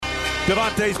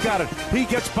Devontae's got it. He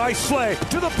gets by Slay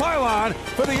to the pylon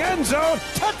for the end zone.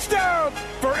 Touchdown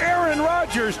for Aaron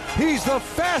Rodgers. He's the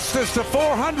fastest to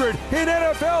 400 in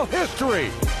NFL history.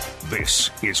 This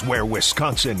is where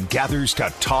Wisconsin gathers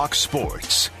to talk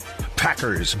sports.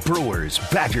 Packers, Brewers,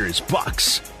 Badgers,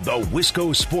 Bucks. The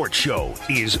Wisco Sports Show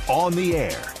is on the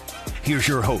air. Here's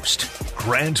your host,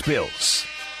 Grant Bills.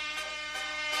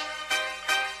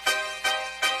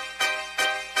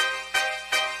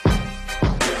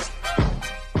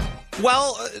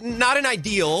 Well, not an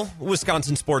ideal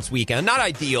Wisconsin sports weekend. Not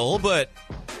ideal, but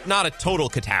not a total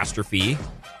catastrophe,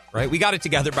 right? We got it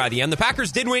together by the end. The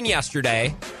Packers did win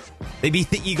yesterday. They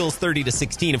beat the Eagles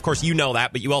 30-16. Of course, you know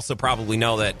that, but you also probably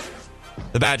know that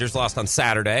the Badgers lost on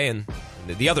Saturday, and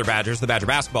the other Badgers, the Badger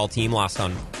basketball team, lost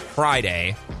on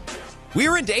Friday. We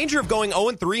were in danger of going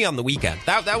 0-3 on the weekend.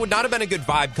 That would not have been a good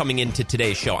vibe coming into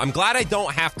today's show. I'm glad I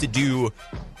don't have to do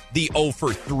the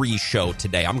 0-3 show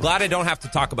today. I'm glad I don't have to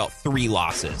talk about 3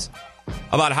 losses,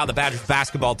 about how the Badgers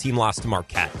basketball team lost to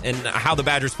Marquette, and how the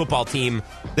Badgers football team,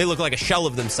 they look like a shell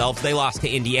of themselves. They lost to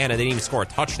Indiana. They didn't even score a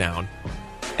touchdown.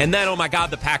 And then, oh my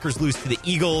God, the Packers lose to the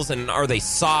Eagles, and are they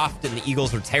soft, and the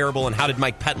Eagles are terrible, and how did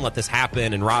Mike Pettin let this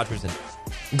happen, and Rodgers. And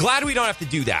I'm glad we don't have to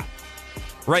do that,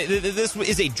 right? This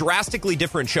is a drastically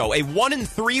different show. A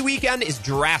 1-3 weekend is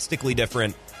drastically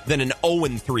different than an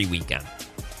 0-3 weekend.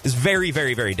 It's very,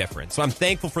 very, very different. So I'm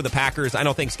thankful for the Packers. I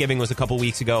know Thanksgiving was a couple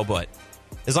weeks ago, but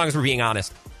as long as we're being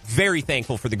honest, very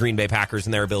thankful for the Green Bay Packers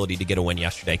and their ability to get a win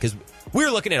yesterday, because we were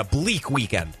looking at a bleak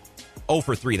weekend.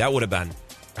 0-3, that would have been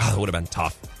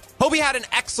tough. Hope you had an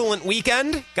excellent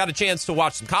weekend. Got a chance to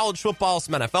watch some college football,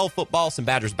 some NFL football, some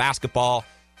Badgers basketball.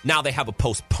 Now they have a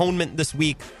postponement this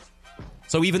week.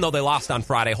 So even though they lost on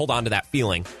Friday, hold on to that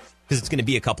feeling, because it's going to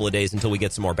be a couple of days until we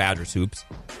get some more Badgers hoops.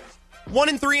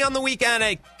 1-3 on the weekend,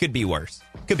 it could be worse.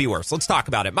 Could be worse. Let's talk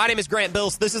about it. My name is Grant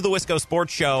Bills. This is the Wisco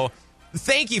Sports Show.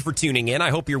 Thank you for tuning in. I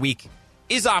hope your week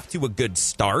is off to a good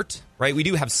start, right? We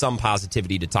do have some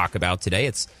positivity to talk about today.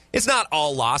 It's not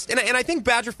all lost. And I think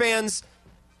Badger fans,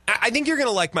 I think you're going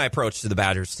to like my approach to the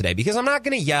Badgers today, because I'm not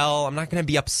going to yell. I'm not going to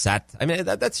be upset. I mean,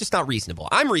 that's just not reasonable.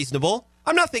 I'm reasonable.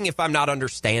 I'm nothing if I'm not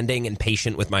understanding and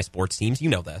patient with my sports teams. You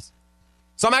know this.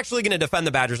 So I'm actually going to defend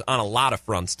the Badgers on a lot of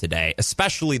fronts today,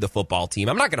 especially the football team.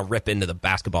 I'm not going to rip into the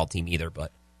basketball team either,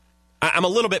 but I'm a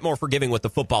little bit more forgiving with the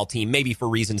football team, maybe for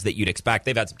reasons that you'd expect.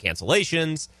 They've had some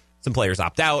cancellations, some players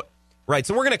opt out, right?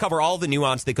 So we're going to cover all the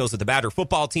nuance that goes with the Badger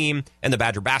football team and the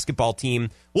Badger basketball team.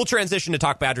 We'll transition to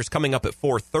talk Badgers coming up at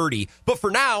 4:30. But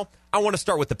for now, I want to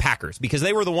start with the Packers, because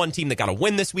they were the one team that got a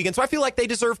win this weekend, so I feel like they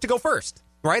deserve to go first,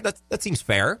 right? That seems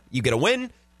fair. You get a win,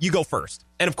 you go first.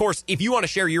 And of course, if you want to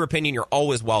share your opinion, you're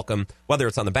always welcome, whether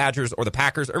it's on the Badgers or the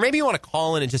Packers, or maybe you want to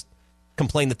call in and just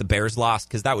complain that the Bears lost,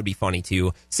 because that would be funny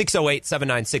too.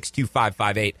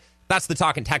 608-796-2558. That's the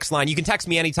talk and text line. You can text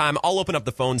me anytime. I'll open up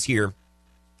the phones here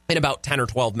in about 10 or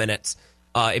 12 minutes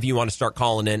if you want to start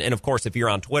calling in. And of course, if you're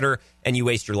on Twitter and you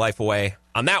waste your life away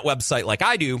on that website like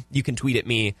I do, you can tweet at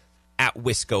me at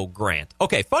Wisco Grant.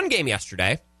 Okay, fun game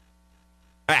yesterday.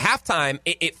 At halftime,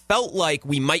 it felt like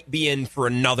we might be in for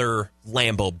another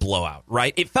Lambeau blowout,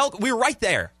 right? It felt we were right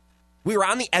there. We were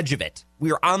on the edge of it.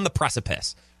 We were on the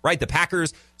precipice, right? The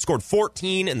Packers scored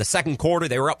 14 in the second quarter.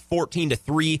 They were up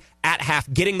 14-3 at half,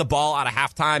 getting the ball out of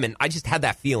halftime, and I just had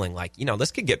that feeling like,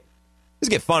 this could get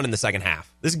fun in the second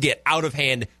half. This could get out of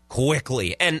hand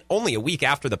quickly. And only a week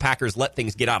after the Packers let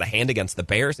things get out of hand against the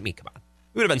Bears, I mean, come on.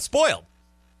 We would have been spoiled.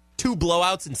 2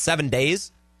 blowouts in 7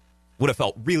 days. Would have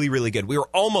felt really, really good. We were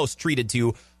almost treated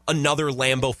to another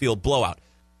Lambeau Field blowout.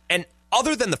 And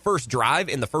other than the first drive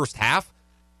in the first half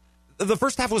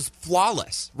was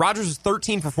flawless. Rodgers was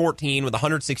 13 for 14 with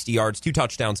 160 yards, 2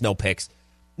 touchdowns, no picks.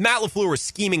 Matt LaFleur was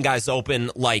scheming guys open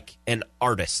like an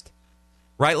artist,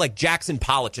 right? Like Jackson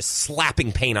Pollock just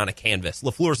slapping paint on a canvas.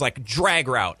 LaFleur's like drag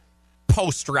route,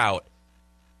 post route,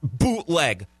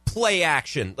 bootleg, play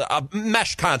action,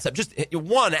 mesh concept, just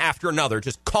one after another,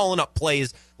 just calling up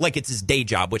plays like it's his day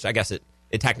job, which I guess it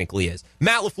technically is.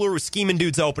 Matt LaFleur was scheming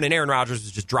dudes open, and Aaron Rodgers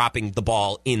was just dropping the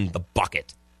ball in the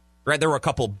bucket. Right? There were a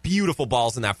couple beautiful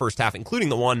balls in that first half, including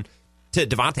the one to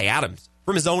Devontae Adams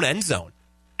from his own end zone.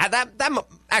 That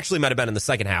actually might have been in the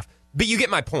second half, but you get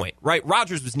my point, right?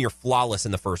 Rodgers was near flawless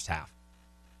in the first half.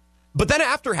 But then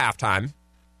after halftime,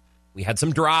 we had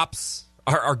some drops.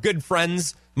 Our good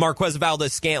friends, Marquez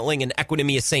Valdes-Scantling and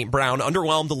Equinemius St. Brown,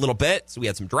 underwhelmed a little bit, so we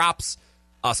had some drops,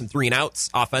 some 3-and-outs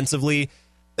offensively.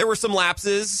 There were some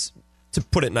lapses, to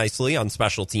put it nicely, on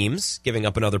special teams, giving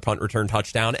up another punt return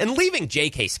touchdown and leaving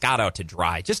J.K. Scott out to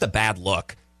dry. Just a bad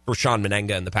look for Sean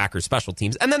Menenga and the Packers special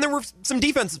teams. And then there were some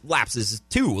defense lapses,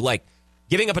 too, like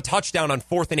giving up a touchdown on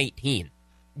 4th and 18.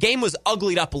 game was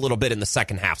uglied up a little bit in the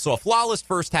second half. So a flawless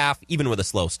first half, even with a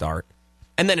slow start,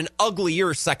 and then an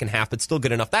uglier second half, but still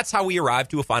good enough. That's how we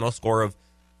arrived to a final score of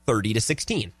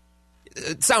 30-16.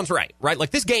 It sounds right?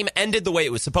 Like, this game ended the way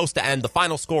it was supposed to end. The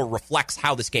final score reflects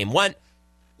how this game went.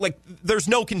 Like, there's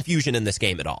no confusion in this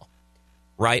game at all,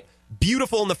 right?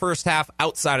 Beautiful in the first half,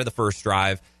 outside of the first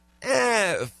drive.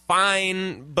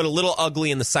 Fine, but a little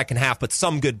ugly in the second half, but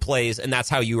some good plays, and that's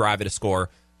how you arrive at a score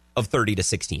of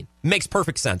 30-16. Makes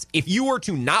perfect sense. If you were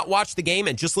to not watch the game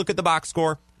and just look at the box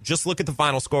score, just look at the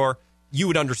final score, you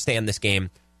would understand this game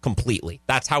completely.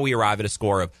 That's how we arrive at a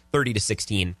score of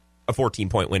 30-16, a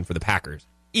 14-point win for the Packers.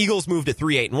 Eagles moved to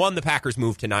 3-8-1. The Packers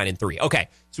moved to 9-3. Okay,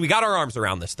 so we got our arms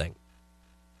around this thing.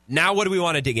 Now what do we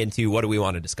want to dig into? What do we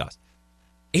want to discuss?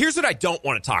 Here's what I don't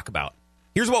want to talk about.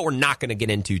 Here's what we're not going to get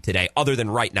into today, other than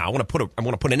right now. I want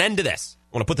to put an end to this.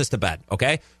 I want to put this to bed,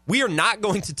 okay? We are not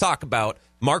going to talk about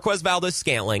Marquez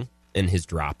Valdes-Scantling and his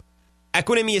drop,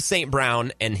 Equanimeous St.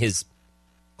 Brown and his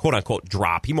quote-unquote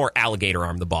drop. He more alligator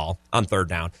armed the ball on third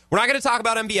down. We're not going to talk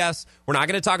about MVS. We're not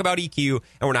going to talk about EQ.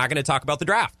 And we're not going to talk about the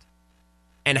draft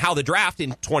and how the draft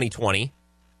in 2020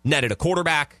 netted a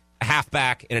quarterback, a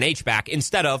halfback, and an H-back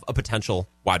instead of a potential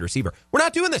wide receiver. We're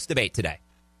not doing this debate today.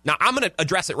 Now, I'm going to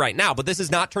address it right now, but this is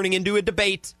not turning into a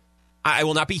debate. I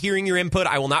will not be hearing your input.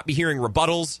 I will not be hearing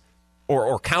rebuttals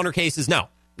or counter cases. No,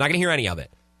 not going to hear any of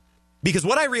it. Because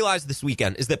what I realized this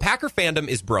weekend is that Packer fandom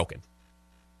is broken.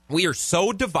 We are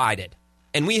so divided,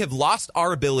 and we have lost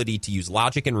our ability to use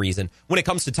logic and reason when it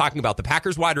comes to talking about the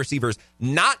Packers wide receivers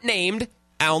not named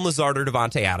Allen Lazard or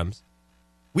Davante Adams.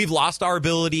 We've lost our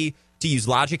ability to use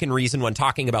logic and reason when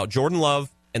talking about Jordan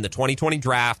Love and the 2020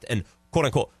 draft and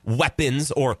quote-unquote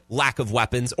weapons or lack of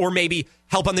weapons, or maybe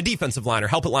help on the defensive line or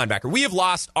help at linebacker. We have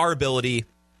lost our ability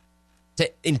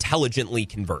to intelligently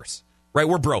converse, right?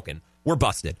 We're broken. We're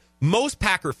busted. Most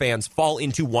Packer fans fall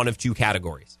into one of two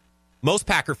categories. Most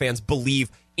Packer fans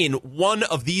believe in one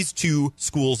of these two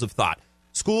schools of thought.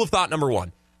 School of thought number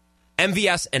one,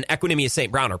 MVS and Equanimeous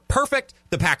St. Brown are perfect.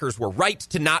 The Packers were right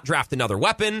to not draft another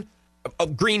weapon.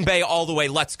 Green Bay all the way.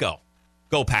 Let's go.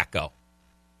 Go, Pack, go.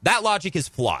 That logic is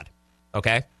flawed.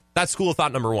 Okay? That's school of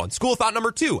thought number one. School of thought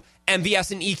number two,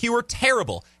 MVS and EQ are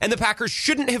terrible, and the Packers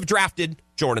shouldn't have drafted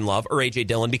Jordan Love or A.J.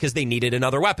 Dillon because they needed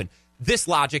another weapon. This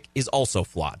logic is also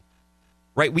flawed.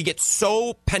 Right? We get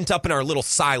so pent up in our little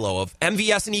silo of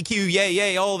MVS and EQ,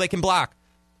 yay, oh, they can block.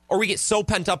 Or we get so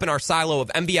pent up in our silo of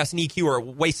MVS and EQ are a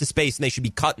waste of space and they should be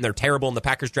cut and they're terrible and the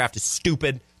Packers draft is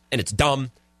stupid and it's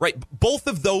dumb. Right? Both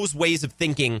of those ways of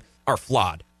thinking are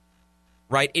flawed.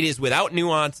 Right? It is without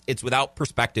nuance. It's without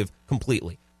perspective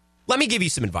completely. Let me give you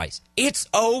some advice. It's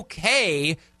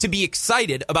okay to be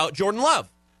excited about Jordan Love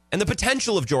and the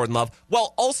potential of Jordan Love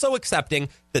while also accepting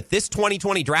that this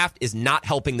 2020 draft is not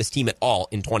helping this team at all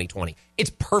in 2020.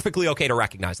 It's perfectly okay to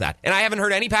recognize that. And I haven't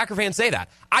heard any Packer fans say that.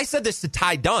 I said this to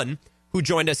Ty Dunn, who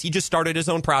joined us. He just started his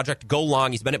own project, Go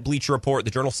Long. He's been at Bleacher Report,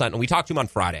 the Journal Sentinel. We talked to him on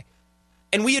Friday.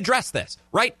 And we addressed this,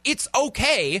 right? It's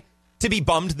okay to be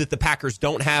bummed that the Packers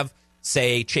don't have,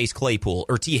 say, Chase Claypool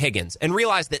or T. Higgins and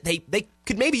realize that they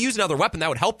could maybe use another weapon that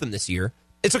would help them this year.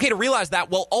 It's okay to realize that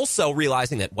while also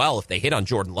realizing that, well, if they hit on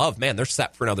Jordan Love, man, they're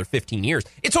set for another 15 years.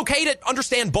 It's okay to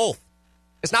understand both.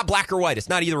 It's not black or white. It's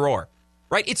not either or,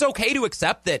 right? It's okay to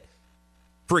accept that,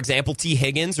 for example, T.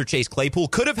 Higgins or Chase Claypool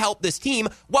could have helped this team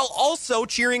while also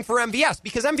cheering for MVS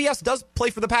because MVS does play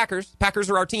for the Packers. Packers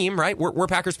are our team, right? We're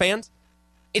Packers fans.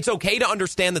 It's okay to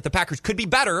understand that the Packers could be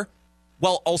better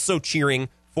while also cheering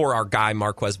for our guy,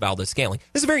 Marquez Valdes-Scantling.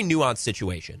 This is a very nuanced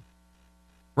situation,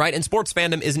 right? And sports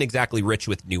fandom isn't exactly rich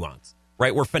with nuance,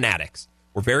 right? We're fanatics.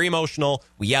 We're very emotional.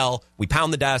 We yell. We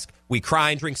pound the desk. We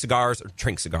cry and drink cigars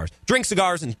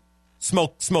and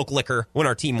smoke liquor when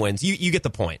our team wins. You get the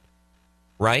point,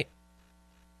 right?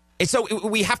 And so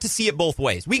we have to see it both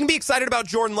ways. We can be excited about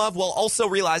Jordan Love while also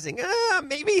realizing,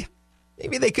 maybe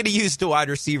they could have used a wide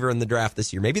receiver in the draft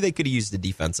this year. Maybe they could have used a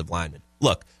defensive lineman.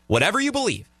 Look, whatever you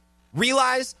believe,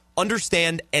 realize,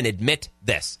 understand, and admit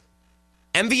this.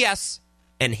 MVS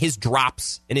and his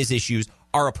drops and his issues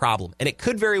are a problem, and it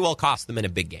could very well cost them in a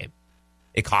big game.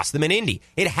 It cost them in Indy.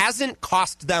 It hasn't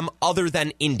cost them other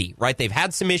than Indy, right? They've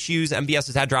had some issues. MVS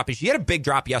has had drop issues. He had a big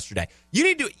drop yesterday. You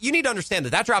need to understand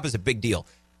that drop is a big deal.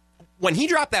 When he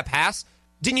dropped that pass,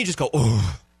 didn't you just go,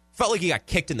 oh, felt like he got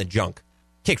kicked in the junk,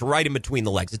 kicked right in between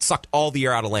the legs. It sucked all the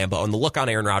air out of Lambeau, and the look on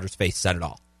Aaron Rodgers' face said it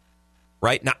all.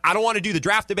 Right? Now, I don't want to do the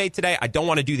draft debate today. I don't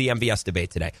want to do the MVS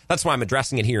debate today. That's why I'm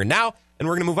addressing it here and now, and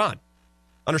we're going to move on.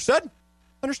 Understood?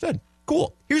 Understood.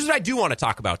 Cool. Here's what I do want to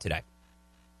talk about today.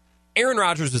 Aaron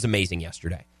Rodgers was amazing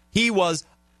yesterday. He was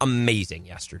amazing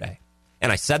yesterday.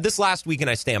 And I said this last week, and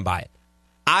I stand by it.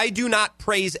 I do not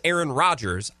praise Aaron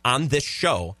Rodgers on this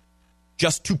show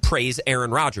just to praise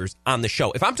Aaron Rodgers on the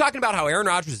show. If I'm talking about how Aaron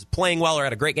Rodgers is playing well or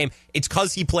had a great game, it's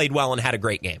because he played well and had a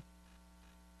great game.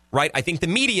 Right? I think the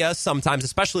media sometimes,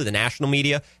 especially the national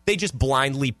media, they just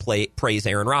blindly praise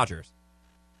Aaron Rodgers.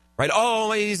 Right?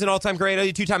 Oh, he's an all-time great,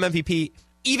 a two-time MVP.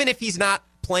 Even if he's not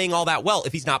playing all that well,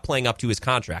 if he's not playing up to his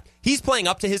contract. He's playing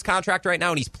up to his contract right now,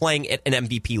 and he's playing at an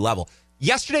MVP level.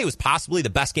 Yesterday was possibly the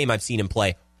best game I've seen him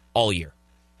play all year.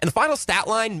 And the final stat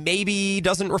line maybe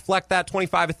doesn't reflect that.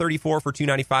 25 of 34 for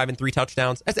 295 and 3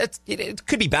 touchdowns. It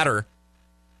could be better.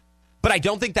 But I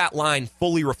don't think that line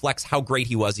fully reflects how great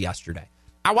he was yesterday.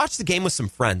 I watched the game with some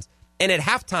friends, and at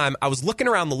halftime, I was looking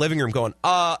around the living room going,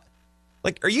 are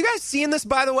you guys seeing this,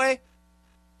 by the way?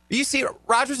 You see,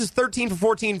 Rodgers is 13 for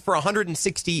 14 for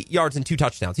 160 yards and 2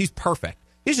 touchdowns. He's perfect.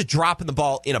 He's just dropping the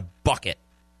ball in a bucket.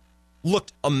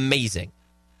 Looked amazing,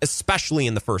 especially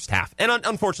in the first half. And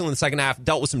unfortunately, in the second half,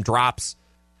 dealt with some drops,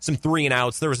 some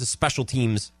 3-and-outs. There was a special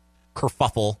teams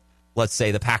kerfuffle. Let's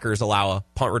say the Packers allow a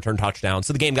punt return touchdown.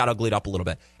 So the game got uglied up a little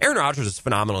bit. Aaron Rodgers was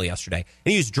phenomenal yesterday.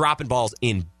 And he was dropping balls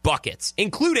in buckets,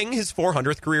 including his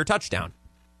 400th career touchdown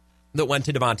that went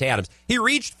to Davante Adams. He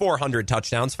reached 400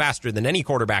 touchdowns faster than any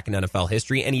quarterback in NFL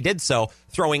history, and he did so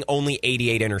throwing only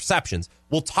 88 interceptions.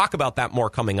 We'll talk about that more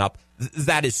coming up.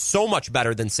 That is so much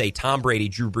better than, say, Tom Brady,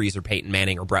 Drew Brees, or Peyton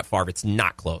Manning, or Brett Favre. It's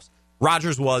not close.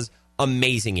 Rodgers was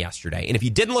amazing yesterday. And if you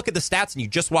didn't look at the stats and you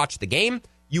just watched the game,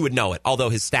 you would know it, although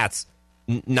his stats,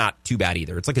 not too bad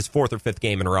either. It's like his 4th or 5th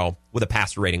game in a row with a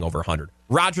passer rating over 100.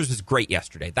 Rodgers was great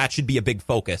yesterday. That should be a big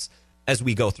focus as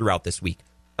we go throughout this week.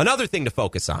 Another thing to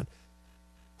focus on.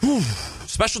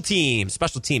 Special teams.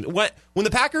 When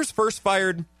the Packers first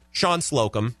fired Sean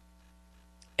Slocum,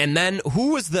 and then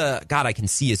who was God, I can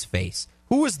see his face.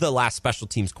 Who was the last special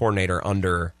teams coordinator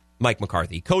under Mike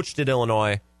McCarthy? Coached at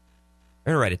Illinois. I'm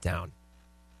going to write it down.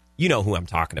 You know who I'm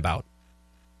talking about.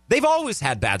 They've always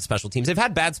had bad special teams. They've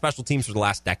had bad special teams for the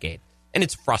last decade, and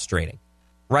it's frustrating,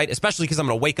 right? Especially because I'm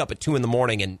going to wake up at 2 in the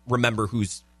morning and remember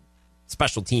who's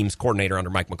special teams coordinator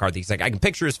under Mike McCarthy. He's like, I can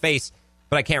picture his face,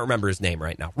 but I can't remember his name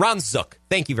right now. Ron Zook.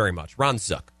 Thank you very much. Ron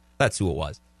Zook. That's who it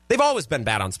was. They've always been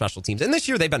bad on special teams. And this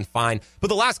year they've been fine. But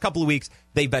the last couple of weeks,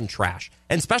 they've been trash.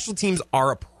 And special teams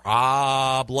are a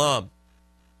problem.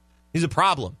 It's a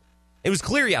problem. It was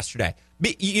clear yesterday.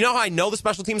 You know how I know the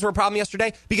special teams were a problem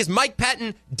yesterday? Because Mike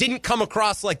Pettin didn't come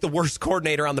across like the worst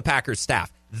coordinator on the Packers staff.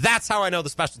 That's how I know the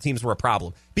special teams were a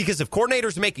problem. Because if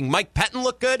coordinators are making Mike Pettin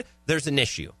look good, there's an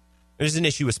issue. There's an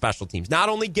issue with special teams. Not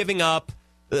only giving up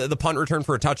the punt return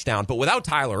for a touchdown, but without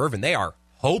Tyler Ervin, they are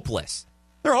hopeless.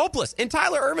 They're hopeless. And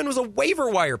Tyler Ervin was a waiver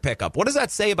wire pickup. What does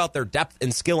that say about their depth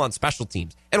and skill on special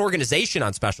teams, and organization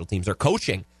on special teams, or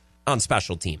coaching on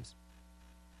special teams?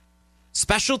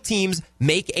 Special teams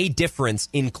make a difference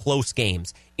in close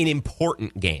games, in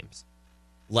important games.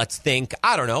 Let's think,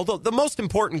 I don't know, the most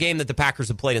important game that the Packers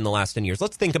have played in the last 10 years.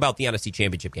 Let's think about the NFC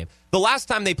Championship game. The last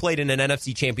time they played in an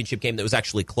NFC Championship game that was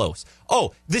actually close.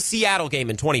 Oh, the Seattle game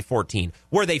in 2014,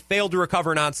 where they failed to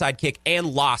recover an onside kick and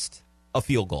lost a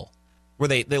field goal, where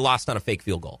they lost on a fake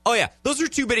field goal. Oh, yeah, those are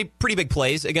two pretty big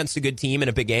plays against a good team in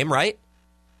a big game, right?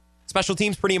 Special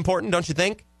teams pretty important, don't you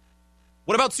think?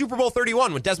 What about Super Bowl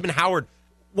 31 when Desmond Howard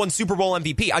won Super Bowl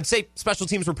MVP? I'd say special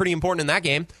teams were pretty important in that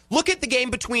game. Look at the game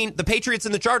between the Patriots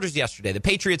and the Chargers yesterday. The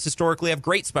Patriots historically have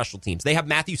great special teams. They have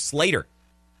Matthew Slater,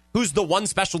 who's the one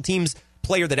special teams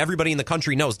player that everybody in the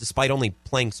country knows, despite only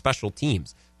playing special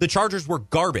teams. The Chargers were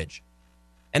garbage,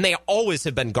 and they always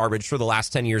have been garbage for the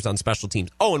last 10 years on special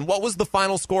teams. Oh, and what was the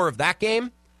final score of that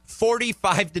game?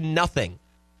 45-0.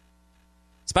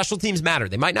 Special teams matter.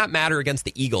 They might not matter against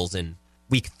the Eagles in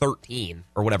week 13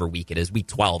 or whatever week it is, week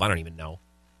 12. I don't even know.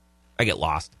 I get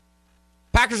lost.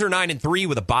 Packers are 9-3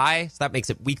 with a bye, so that makes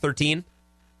it week 13.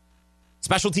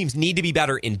 Special teams need to be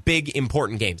better in big,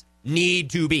 important games. Need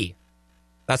to be.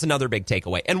 That's another big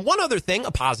takeaway. And one other thing,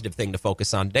 a positive thing to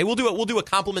focus on today, we'll do a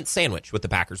compliment sandwich with the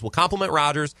Packers. We'll compliment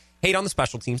Rodgers, hate on the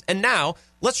special teams, and now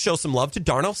let's show some love to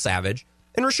Darnell Savage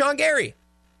and Rashawn Gary,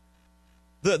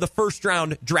 the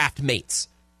first-round draft mates,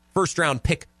 first-round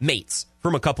pick mates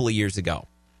from a couple of years ago.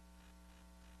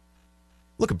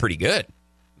 Looking pretty good.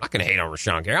 I'm not going to hate on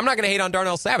Rashawn Gary. I'm not going to hate on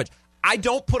Darnell Savage. I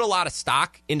don't put a lot of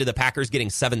stock into the Packers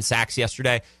getting 7 sacks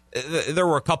yesterday. There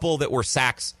were a couple that were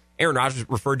sacks. Aaron Rodgers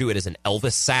referred to it as an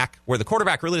Elvis sack, where the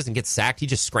quarterback really doesn't get sacked. He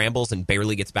just scrambles and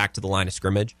barely gets back to the line of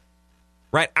scrimmage.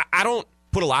 Right? I don't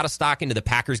put a lot of stock into the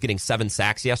Packers getting 7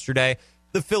 sacks yesterday.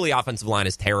 The Philly offensive line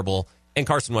is terrible, and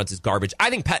Carson Wentz is garbage. I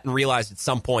think Pettin realized at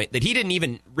some point that he didn't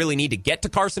even really need to get to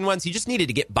Carson Wentz. He just needed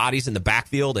to get bodies in the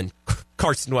backfield, and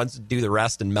Carson Wentz would do the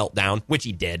rest and melt down, which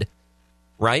he did.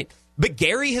 Right? But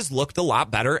Gary has looked a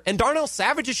lot better, and Darnell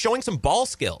Savage is showing some ball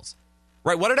skills.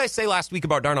 Right, what did I say last week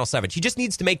about Darnell Savage? He just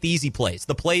needs to make the easy plays,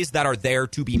 the plays that are there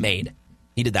to be made.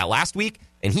 He did that last week,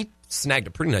 and he snagged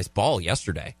a pretty nice ball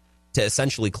yesterday to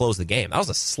essentially close the game. That was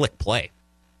a slick play.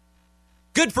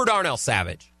 Good for Darnell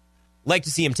Savage. Like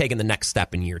to see him taking the next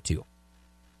step in year 2.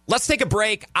 Let's take a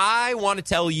break. I want to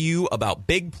tell you about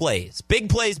big plays. Big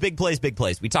plays, big plays, big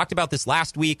plays. We talked about this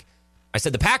last week. I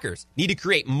said the Packers need to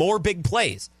create more big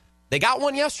plays. They got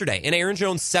one yesterday, an Aaron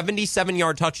Jones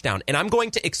 77-yard touchdown, and I'm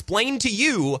going to explain to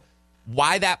you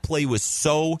why that play was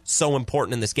so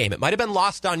important in this game. It might have been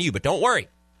lost on you, but don't worry.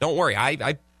 Don't worry.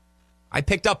 I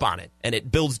picked up on it, and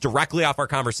it builds directly off our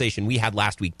conversation we had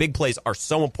last week. Big plays are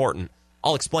so important.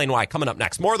 I'll explain why coming up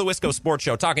next. More of the Wisco Sports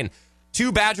Show, talking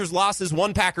 2 Badgers losses,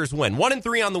 1 Packers win.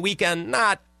 1-3 on the weekend,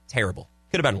 not terrible.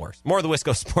 Could have been worse. More of the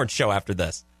Wisco Sports Show after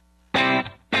this.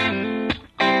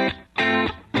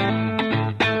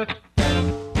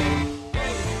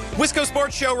 Wisco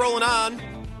Sports Show rolling on.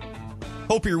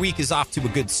 Hope your week is off to a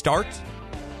good start.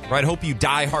 Right? Hope you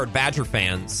die-hard Badger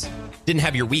fans didn't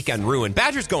have your weekend ruined.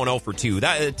 Badgers going 0 for 2.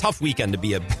 That a tough weekend to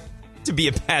be a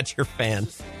Badger fan.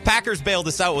 Packers bailed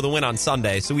us out with a win on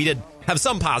Sunday, so we did have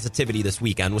some positivity this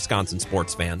weekend, Wisconsin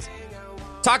sports fans.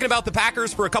 Talking about the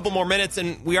Packers for a couple more minutes,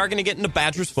 and we are going to get into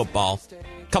Badgers football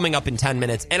coming up in 10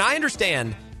 minutes. And I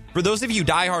understand, for those of you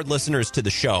diehard listeners to the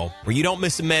show, where you don't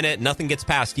miss a minute, nothing gets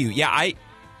past you. Yeah,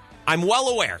 I'm well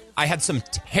aware I had some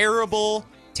terrible,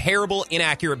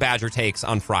 inaccurate Badger takes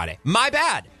on Friday. My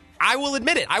bad. I will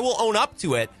admit it. I will own up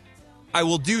to it. I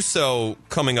will do so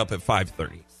coming up at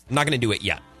 5:30. I'm not going to do it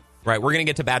yet. Right? We're going to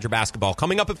get to Badger basketball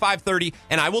coming up at 5:30,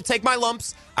 and I will take my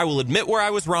lumps. I will admit where I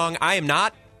was wrong. I am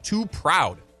not too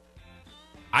proud.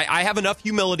 I have enough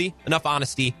humility, enough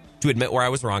honesty to admit where I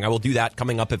was wrong. I will do that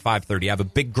coming up at 5:30. I have a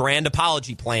big grand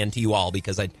apology plan to you all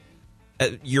because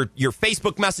your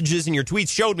Facebook messages and your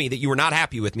tweets showed me that you were not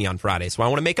happy with me on Friday. So I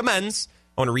want to make amends.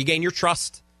 I want to regain your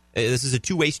trust. This is a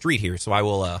two-way street here, so I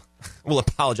will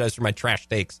apologize for my trash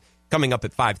takes coming up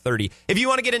at 5:30. If you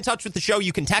want to get in touch with the show,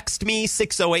 you can text me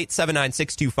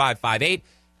 608-796-2558,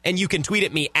 and you can tweet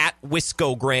at me at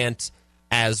Wisco Grant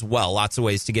as well. Lots of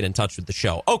ways to get in touch with the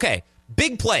show. Okay,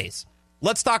 big plays.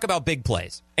 Let's talk about big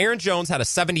plays. Aaron Jones had a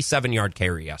 77-yard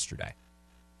carry yesterday.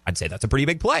 I'd say that's a pretty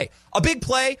big play. A big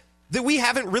play that we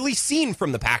haven't really seen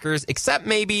from the Packers, except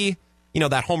maybe,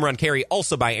 that home run carry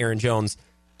also by Aaron Jones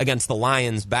against the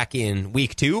Lions back in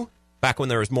week 2, back when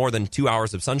there was more than 2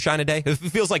 hours of sunshine a day. It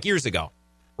feels like years ago,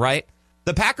 right?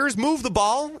 The Packers move the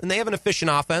ball, and they have an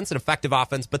efficient offense, an effective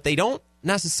offense, but they don't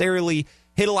necessarily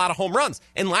hit a lot of home runs.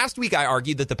 And last week I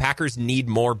argued that the Packers need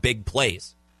more big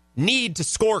plays, need to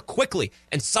score quickly.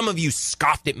 And some of you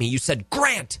scoffed at me. You said,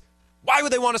 Grant, why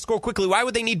would they want to score quickly? Why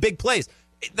would they need big plays?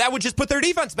 That would just put their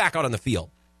defense back out on the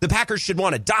field. The Packers should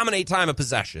want to dominate time of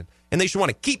possession, and they should want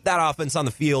to keep that offense on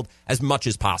the field as much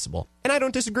as possible. And I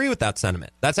don't disagree with that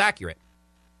sentiment. That's accurate.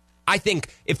 I think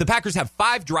if the Packers have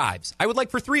 5 drives, I would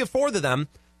like for 3 or 4 of them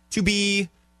to be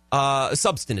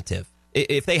substantive.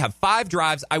 If they have 5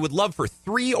 drives, I would love for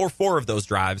 3 or 4 of those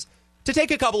drives to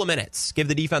take a couple of minutes, give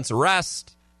the defense a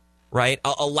rest, right?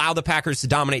 Allow the Packers to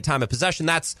dominate time of possession.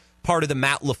 That's part of the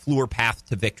Matt LaFleur path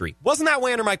to victory. Wasn't that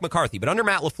way under Mike McCarthy, but under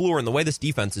Matt LaFleur and the way this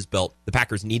defense is built, the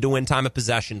Packers need to win time of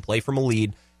possession, play from a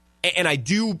lead. And I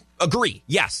do agree,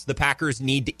 yes, the Packers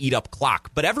need to eat up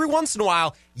clock. But every once in a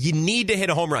while, you need to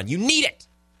hit a home run. You need it.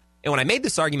 And when I made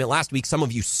this argument last week, some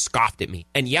of you scoffed at me.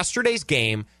 And yesterday's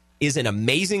game is an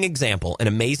amazing example, an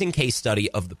amazing case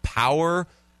study of the power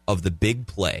of the big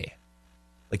play.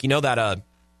 Like, that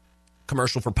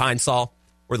commercial for Pine Sol,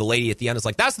 where the lady at the end is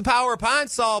like, that's the power of Pine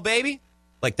Sol, baby.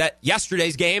 Like that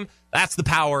yesterday's game, that's the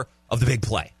power of the big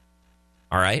play.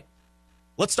 All right?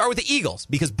 Let's start with the Eagles,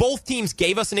 because both teams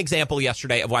gave us an example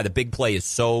yesterday of why the big play is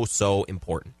so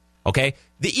important. Okay?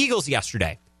 The Eagles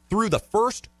yesterday, through the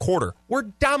first quarter, were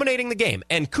dominating the game.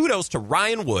 And kudos to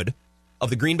Ryan Wood of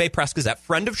the Green Bay Press-Gazette,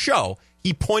 friend of show.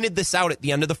 He pointed this out at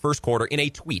the end of the first quarter in a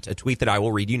tweet that I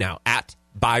will read you now,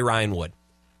 @by Ryan Wood.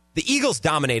 The Eagles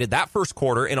dominated that first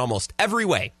quarter in almost every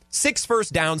way. 6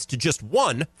 first downs to just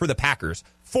 1 for the Packers.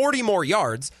 40 more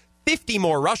yards, 50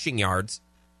 more rushing yards.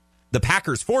 The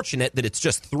Packers fortunate that it's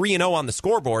just 3-0 on the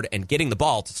scoreboard and getting the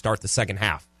ball to start the second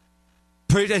half.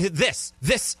 This,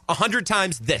 100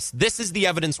 times this. This is the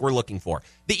evidence we're looking for.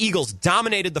 The Eagles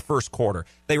dominated the first quarter.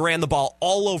 They ran the ball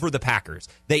all over the Packers.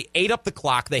 They ate up the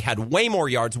clock. They had way more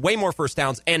yards, way more first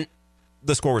downs, and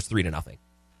the score was 3-0.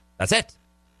 That's it.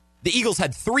 The Eagles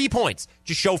had 3 points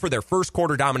to show for their first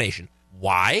quarter domination.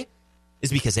 Why?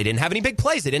 Is because they didn't have any big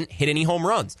plays. They didn't hit any home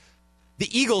runs.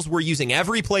 The Eagles were using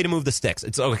every play to move the sticks.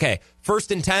 It's okay.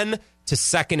 1st and 10 to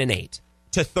 2nd and 8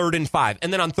 to 3rd and 5.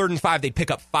 And then on 3rd and 5, they'd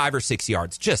pick up 5 or 6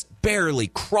 yards, just barely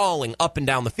crawling up and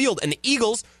down the field. And the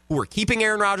Eagles, who were keeping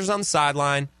Aaron Rodgers on the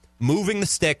sideline, moving the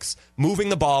sticks, moving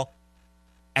the ball,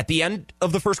 at the end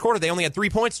of the first quarter, they only had 3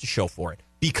 points to show for it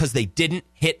because they didn't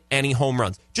hit any home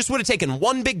runs. Just would have taken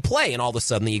one big play, and all of a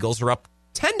sudden the Eagles are up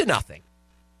 10-0.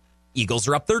 Eagles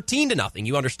are up 13-0.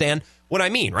 You understand what I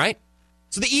mean, right?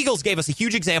 So the Eagles gave us a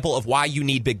huge example of why you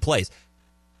need big plays.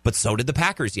 But so did the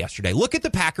Packers yesterday. Look at the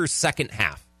Packers' second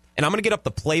half. And I'm going to get up the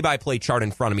play-by-play chart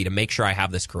in front of me to make sure I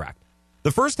have this correct.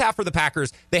 The first half for the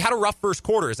Packers, they had a rough first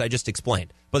quarter, as I just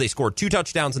explained. But they scored 2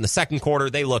 touchdowns in the second quarter.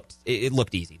 It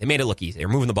looked easy. They made it look easy. They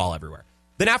were moving the ball everywhere.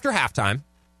 Then after halftime,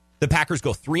 the Packers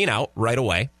go 3 and out right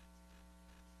away.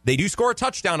 They do score a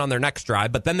touchdown on their next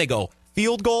drive, but then they go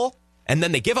field goal, and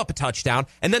then they give up a touchdown,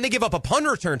 and then they give up a punt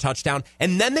return touchdown,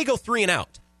 and then they go 3 and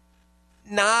out.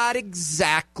 Not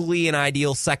exactly an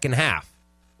ideal second half,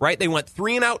 right? They went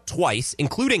 3 and out twice,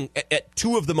 including at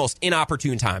 2 of the most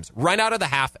inopportune times, right out of the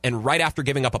half and right after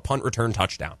giving up a punt return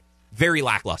touchdown. Very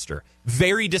lackluster.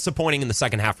 Very disappointing in the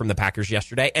second half from the Packers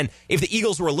yesterday. And if the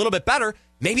Eagles were a little bit better,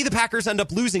 maybe the Packers end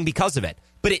up losing because of it.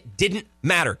 But it didn't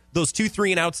matter. Those 2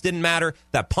 3 and outs didn't matter.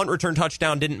 That punt return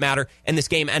touchdown didn't matter. And this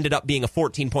game ended up being a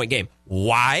 14-point game.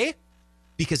 Why?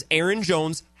 Because Aaron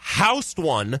Jones housed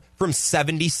one from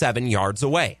 77 yards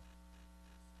away.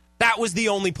 That was the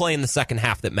only play in the second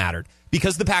half that mattered.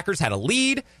 Because the Packers had a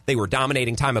lead, they were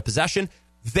dominating time of possession,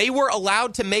 they were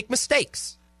allowed to make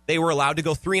mistakes. They were allowed to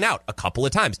go 3 and out a couple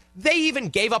of times. They even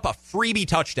gave up a freebie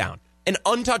touchdown, an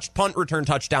untouched punt return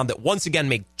touchdown that once again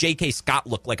made J.K. Scott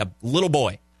look like a little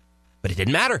boy. But it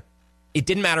didn't matter. It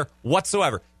didn't matter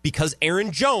whatsoever because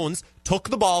Aaron Jones took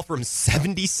the ball from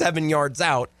 77 yards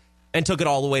out and took it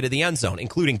all the way to the end zone,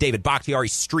 including David Bakhtiari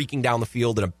streaking down the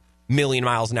field at 1,000,000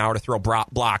 miles an hour to throw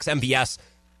blocks. MVS,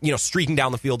 streaking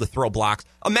down the field to throw blocks.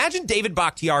 Imagine David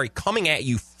Bakhtiari coming at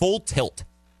you full tilt.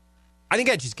 I think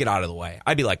I'd just get out of the way.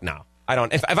 I'd be like, no, I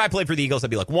don't. If I played for the Eagles, I'd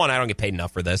be like, 1, I don't get paid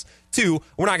enough for this. 2,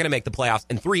 we're not going to make the playoffs.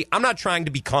 And 3, I'm not trying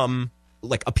to become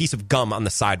like a piece of gum on the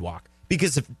sidewalk.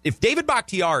 Because if David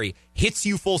Bakhtiari hits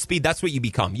you full speed, that's what you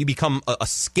become. You become a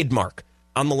skid mark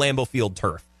on the Lambeau Field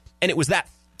turf. And it was that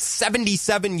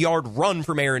 77-yard run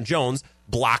from Aaron Jones,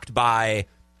 blocked by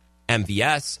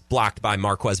MVS, blocked by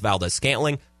Marquez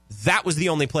Valdez-Scantling. That was the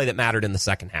only play that mattered in the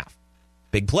second half.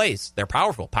 Big plays. They're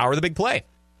powerful. Power of the big play.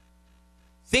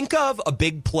 Think of a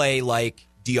big play like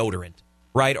deodorant,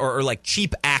 right? Or like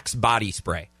cheap Axe body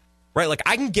spray, right? Like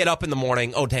I can get up in the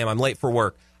morning, oh, damn, I'm late for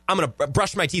work. I'm going to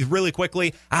brush my teeth really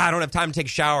quickly. I don't have time to take a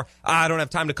shower. I don't have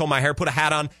time to comb my hair, put a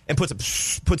hat on, and put some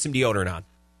deodorant on.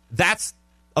 That's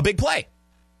a big play.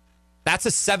 That's a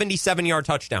 77-yard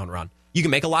touchdown run. You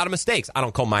can make a lot of mistakes. I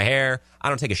don't comb my hair. I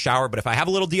don't take a shower. But if I have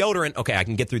a little deodorant, okay, I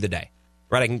can get through the day,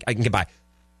 right? I can get by.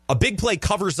 A big play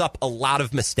covers up a lot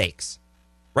of mistakes.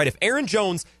 Right, if Aaron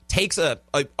Jones takes a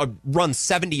run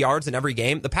 70 yards in every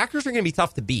game, the Packers are going to be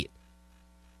tough to beat.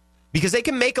 Because they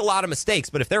can make a lot of mistakes,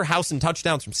 but if they're housing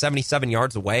touchdowns from 77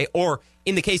 yards away, or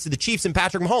in the case of the Chiefs and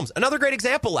Patrick Mahomes, another great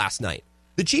example last night.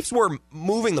 The Chiefs were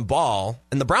moving the ball,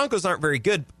 and the Broncos aren't very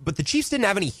good, but the Chiefs didn't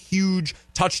have any huge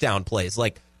touchdown plays.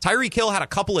 Like, Tyreek Hill had a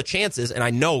couple of chances, and I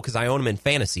know because I own him in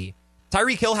fantasy.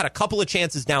 Tyreek Hill had a couple of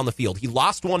chances down the field. He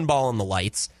lost one ball on the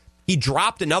lights. He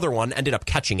dropped another one, ended up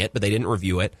catching it, but they didn't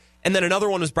review it. And then another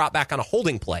one was brought back on a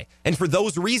holding play. And for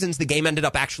those reasons, the game ended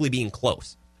up actually being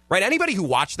close. Right? Anybody who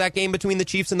watched that game between the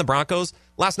Chiefs and the Broncos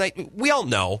last night, we all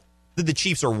know that the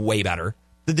Chiefs are way better,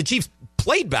 that the Chiefs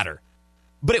played better.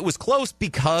 But it was close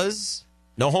because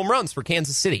no home runs for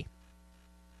Kansas City.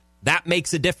 That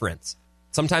makes a difference.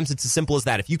 Sometimes it's as simple as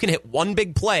that. If you can hit one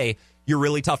big play, you're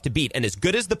really tough to beat. And as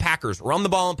good as the Packers run the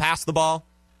ball and pass the ball,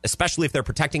 especially if they're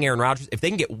protecting Aaron Rodgers, if they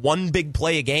can get one big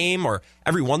play a game or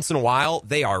every once in a while,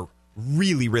 they are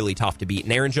really, really tough to beat.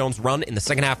 And Aaron Jones' run in the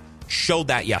second half showed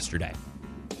that yesterday.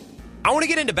 I want to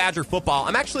get into Badger football.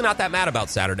 I'm actually not that mad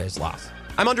about Saturday's loss.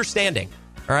 I'm understanding,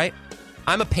 all right?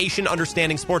 I'm a patient,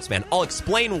 understanding sportsman. I'll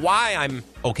explain why I'm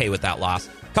okay with that loss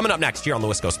coming up next here on the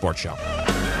Wisco Sports Show.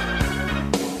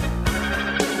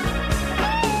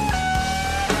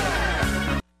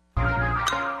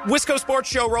 Wisco Sports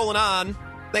Show rolling on.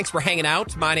 Thanks for hanging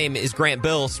out. My name is Grant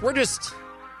Bills. We're just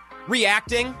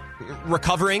reacting,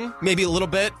 recovering maybe a little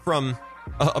bit from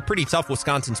a pretty tough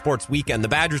Wisconsin sports weekend. The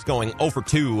Badgers going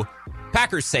 0-2.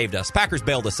 Packers saved us. Packers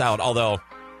bailed us out, although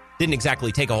didn't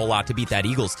exactly take a whole lot to beat that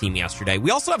Eagles team yesterday.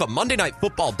 We also have a Monday Night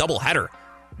Football doubleheader.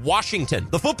 Washington,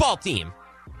 the football team,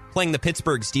 playing the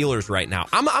Pittsburgh Steelers right now.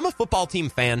 I'm a football team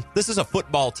fan. This is a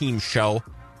football team show.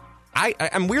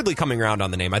 I'm weirdly coming around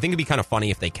on the name. I think it'd be kind of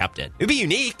funny if they kept it. It'd be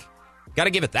unique. Got to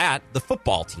give it that. The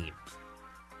football team.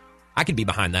 I could be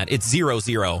behind that. It's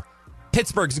 0-0.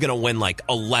 Pittsburgh's going to win like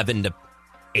 11-8.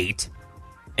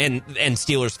 And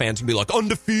Steelers fans can be like,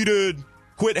 undefeated.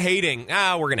 Quit hating.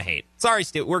 We're going to hate. Sorry,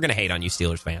 we're going to hate on you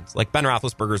Steelers fans. Like, Ben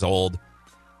Roethlisberger's old,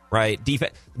 right?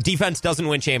 Defense doesn't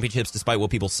win championships despite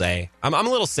what people say. I'm a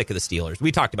little sick of the Steelers.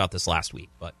 We talked about this last week,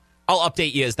 but I'll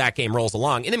update you as that game rolls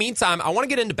along. In the meantime, I want to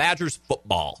get into Badgers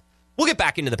football. We'll get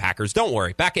back into the Packers. Don't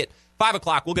worry. Back at 5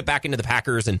 o'clock, we'll get back into the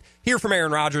Packers and hear from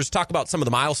Aaron Rodgers, talk about some of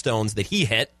the milestones that he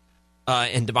hit,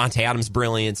 and Devontae Adams'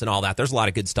 brilliance and all that. There's a lot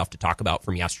of good stuff to talk about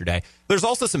from yesterday. There's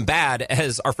also some bad,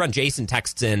 as our friend Jason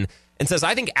texts in and says,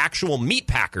 I think actual meat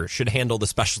packers should handle the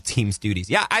special teams duties.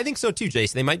 Yeah, I think so too,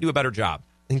 Jason. They might do a better job.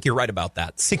 I think you're right about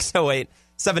that.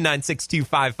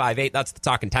 608-796-2558. That's the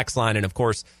talk and text line. And, of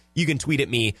course, you can tweet at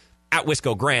me at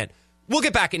Wisco Grant. We'll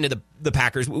get back into the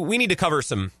Packers. We need to cover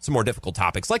some more difficult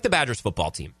topics, like the Badgers football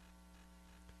team.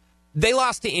 They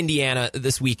lost to Indiana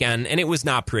this weekend, and it was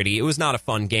not pretty. It was not a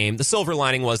fun game. The silver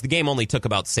lining was the game only took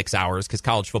about 6 hours because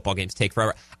college football games take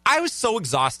forever. I was so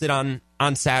exhausted on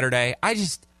Saturday.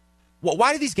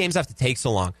 Why do these games have to take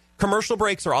so long? Commercial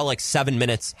breaks are all like 7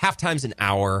 minutes. Halftime's an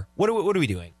hour. What are we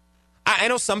doing? I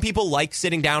know some people like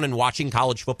sitting down and watching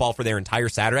college football for their entire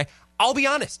Saturday. I'll be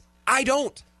honest, I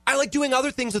don't. I like doing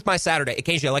other things with my Saturday.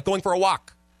 Occasionally, I like going for a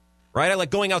walk. Right? I like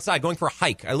going outside, going for a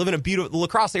hike. I live in the La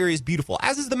Crosse area is beautiful,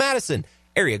 as is the Madison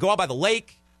area. Go out by the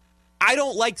lake. I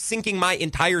don't like sinking my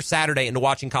entire Saturday into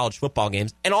watching college football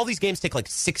games, and all these games take like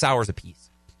 6 hours apiece.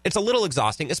 It's a little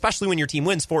exhausting, especially when your team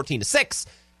wins 14-6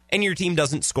 and your team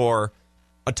doesn't score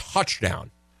a touchdown.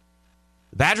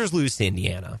 The Badgers lose to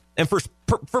Indiana. And for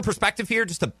perspective here,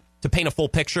 just to paint a full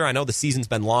picture, I know the season's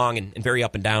been long and very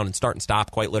up and down and start and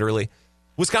stop, quite literally.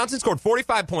 Wisconsin scored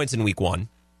 45 points in week 1.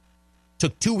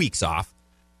 Took 2 weeks off,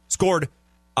 scored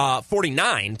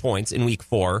 49 points in week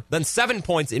 4, then 7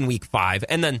 points in week 5,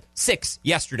 and then 6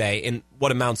 yesterday in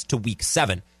what amounts to week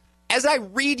 7. As I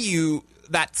read you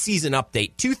that season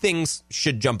update, 2 things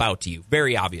should jump out to you,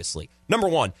 very obviously. Number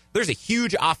 1, there's a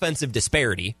huge offensive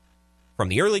disparity from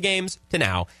the early games to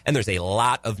now, and there's a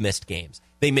lot of missed games.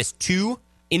 They missed 2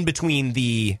 in between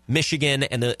the Michigan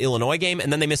and the Illinois game,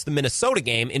 and then they missed the Minnesota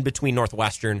game in between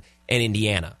Northwestern and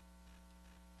Indiana.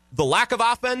 The lack of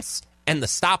offense and the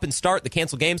stop and start, the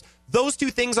canceled games, those 2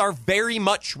 things are very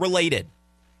much related.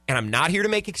 And I'm not here to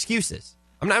make excuses.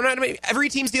 Every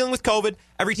team's dealing with COVID.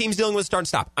 Every team's dealing with start and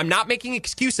stop. I'm not making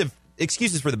excuses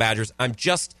for the Badgers. I'm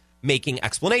just making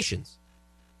explanations.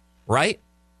 Right?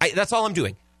 That's all I'm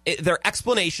doing. They're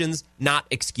explanations, not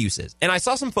excuses. And I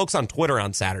saw some folks on Twitter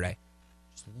on Saturday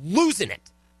just losing it.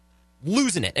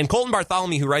 And Colton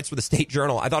Bartholomew, who writes for the State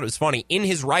Journal, I thought it was funny, in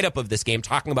his write-up of this game,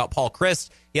 talking about Paul Chryst,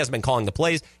 he hasn't been calling the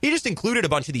plays, he just included a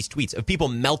bunch of these tweets of people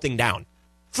melting down,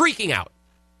 freaking out.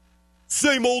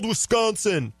 Same old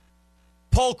Wisconsin.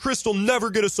 Paul Chryst will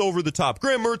never get us over the top.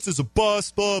 Graham Mertz is a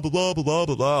bust, blah, blah, blah, blah,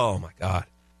 blah, blah.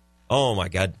 Oh, my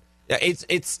God.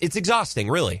 It's exhausting,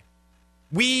 really.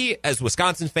 We, as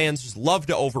Wisconsin fans, just love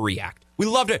to overreact. We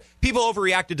loved it. People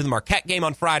overreacted to the Marquette game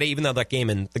on Friday, even though that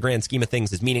game in the grand scheme of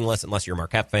things is meaningless unless you're a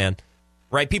Marquette fan.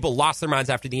 Right? People lost their minds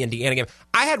after the Indiana game.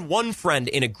 I had one friend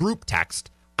in a group text.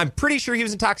 I'm pretty sure he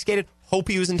was intoxicated. Hope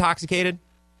he was intoxicated.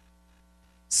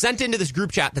 Sent into this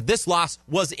group chat that this loss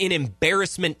was an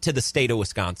embarrassment to the state of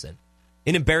Wisconsin.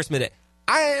 An embarrassment.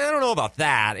 I don't know about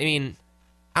that. I mean,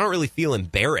 I don't really feel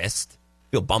embarrassed. I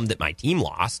feel bummed that my team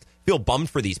lost. I feel bummed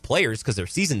for these players because their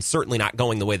season's certainly not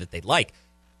going the way that they'd like.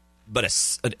 But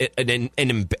an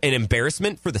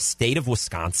embarrassment for the state of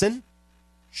Wisconsin?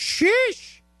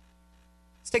 Sheesh.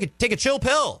 Let's take a chill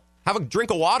pill. Have a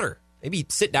drink of water. Maybe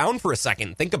sit down for a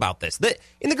second. Think about this.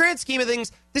 In the grand scheme of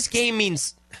things, this game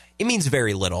means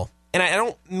very little. And I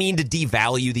don't mean to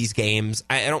devalue these games.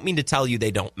 I don't mean to tell you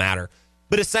they don't matter.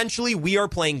 But essentially, we are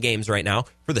playing games right now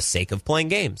for the sake of playing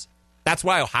games. That's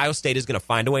why Ohio State is going to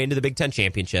find a way into the Big Ten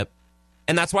championship.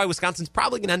 And that's why Wisconsin's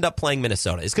probably going to end up playing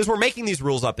Minnesota, is because we're making these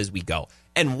rules up as we go.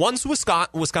 And once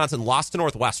Wisconsin lost to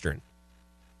Northwestern,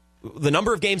 the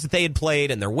number of games that they had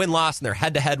played and their win-loss and their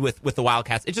head-to-head with the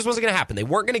Wildcats, it just wasn't going to happen. They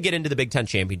weren't going to get into the Big Ten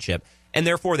championship, and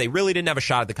therefore they really didn't have a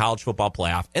shot at the college football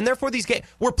playoff. And therefore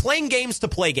we're playing games to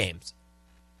play games,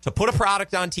 to put a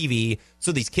product on TV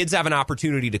so these kids have an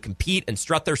opportunity to compete and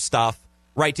strut their stuff,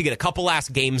 right, to get a couple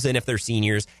last games in if they're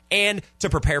seniors, and to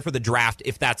prepare for the draft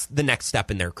if that's the next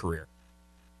step in their career.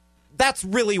 That's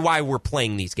really why we're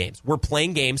playing these games. We're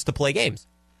playing games to play games.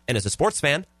 And as a sports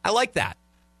fan, I like that.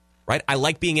 Right? I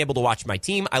like being able to watch my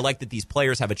team. I like that these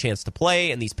players have a chance to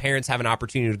play and these parents have an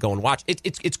opportunity to go and watch.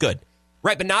 It's good.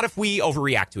 Right? But not if we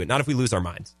overreact to it. Not if we lose our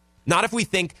minds. Not if we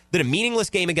think that a meaningless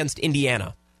game against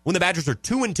Indiana when the Badgers are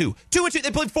 2-2. 2-2.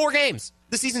 They played 4 games.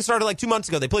 The season started like 2 months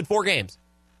ago. They played 4 games.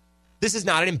 This is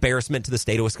not an embarrassment to the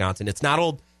state of Wisconsin. It's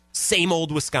not same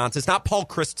old Wisconsin. It's not Paul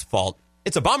Christ's fault.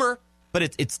 It's a bummer, but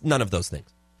it's none of those things.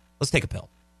 Let's take a pill.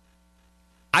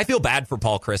 I feel bad for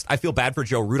Paul Chryst. I feel bad for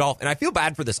Joe Rudolph, and I feel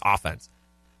bad for this offense.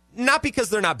 Not because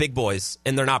they're not big boys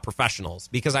and they're not professionals,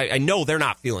 because I know they're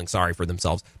not feeling sorry for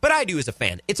themselves, but I do as a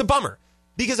fan. It's a bummer,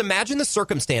 because imagine the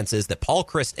circumstances that Paul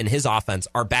Chryst and his offense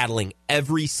are battling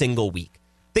every single week.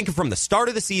 Think of from the start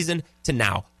of the season to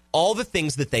now, all the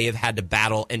things that they have had to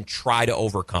battle and try to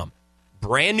overcome.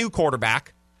 Brand new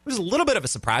quarterback. It was a little bit of a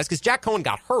surprise because Jack Cohen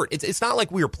got hurt. It's not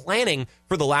like we were planning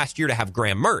for the last year to have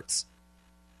Graham Mertz.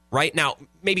 Right now,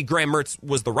 maybe Graham Mertz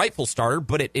was the rightful starter,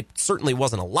 but it certainly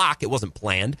wasn't a lock. It wasn't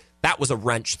planned. That was a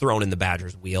wrench thrown in the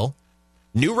Badgers' wheel.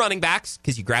 New running backs,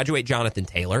 because you graduate Jonathan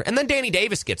Taylor, and then Danny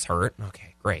Davis gets hurt.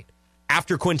 Okay, great.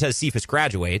 After Quintez Cephas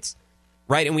graduates,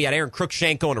 right, and we had Aaron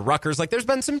Cruikshank going to Rutgers. Like, there's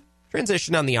been some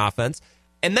transition on the offense.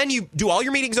 And then you do all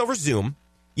your meetings over Zoom.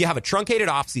 You have a truncated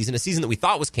offseason, a season that we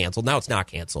thought was canceled. Now it's not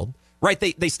canceled, right?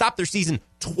 They stopped their season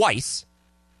twice.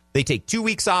 They take 2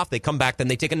 weeks off. They come back. Then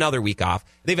they take another week off.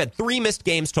 They've had 3 missed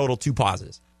games total, 2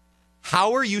 pauses.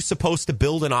 How are you supposed to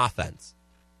build an offense?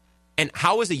 And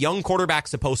how is a young quarterback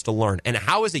supposed to learn? And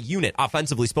how is a unit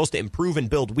offensively supposed to improve and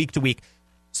build week to week?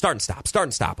 Start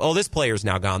and stop. Oh, this player's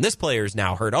now gone. This player's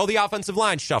now hurt. Oh, the offensive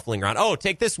line's shuffling around. Oh,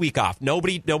 take this week off.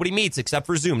 Nobody meets except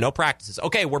for Zoom. No practices.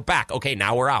 Okay, we're back. Okay,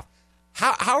 now we're off.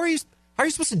 How are you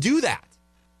supposed to do that?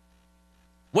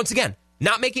 Once again,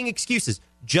 not making excuses,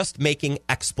 just making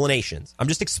explanations. I'm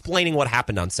just explaining what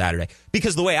happened on Saturday.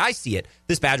 Because the way I see it,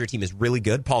 this Badger team is really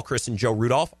good. Paul Chryst and Joe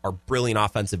Rudolph are brilliant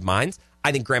offensive minds.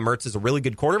 I think Graham Mertz is a really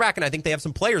good quarterback, and I think they have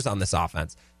some players on this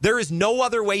offense. There is no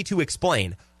other way to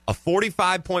explain a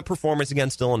 45-point performance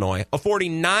against Illinois, a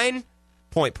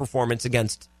 49-point performance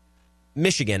against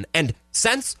Michigan, and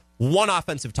since 1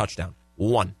 offensive touchdown.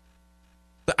 1.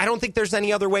 But I don't think there's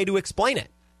any other way to explain it.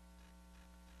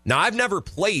 Now, I've never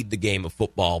played the game of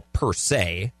football per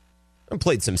se. I've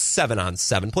played some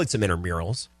 7-on-7, played some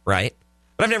intramurals, right?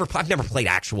 But I've never played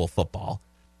actual football.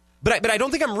 But I don't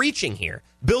think I'm reaching here.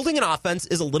 Building an offense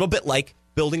is a little bit like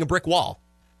building a brick wall,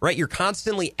 right? You're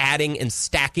constantly adding and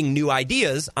stacking new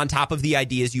ideas on top of the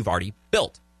ideas you've already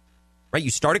built, right? You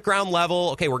start at ground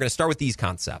level. Okay, we're going to start with these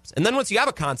concepts. And then once you have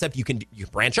a concept, you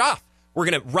branch off. We're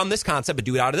going to run this concept but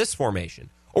do it out of this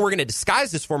formation. Or we're going to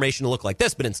disguise this formation to look like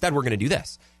this, but instead we're going to do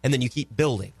this. And then you keep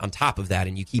building on top of that,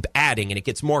 and you keep adding, and it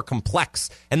gets more complex.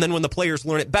 And then when the players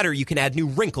learn it better, you can add new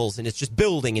wrinkles, and it's just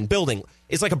building and building.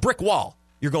 It's like a brick wall.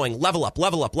 You're going level up,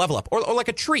 level up, level up. Or like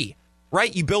a tree,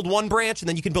 right? You build one branch, and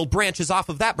then you can build branches off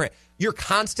of that branch. You're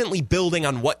constantly building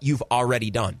on what you've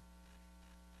already done.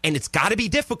 And it's got to be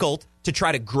difficult to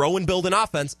try to grow and build an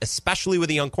offense, especially with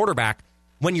a young quarterback,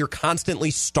 when you're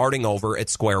constantly starting over at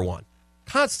square one.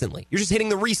 Constantly. You're just hitting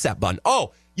the reset button.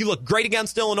 Oh, you look great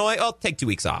against Illinois. Oh, take 2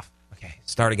 weeks off. Okay,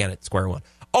 start again at square one.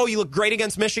 Oh, you look great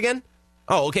against Michigan.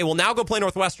 Oh, okay, well, now go play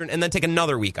Northwestern and then take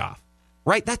another week off.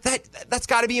 Right? That's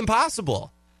got to be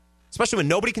impossible, especially when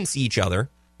nobody can see each other.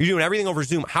 You're doing everything over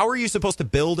Zoom. How are you supposed to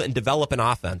build and develop an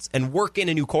offense and work in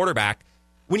a new quarterback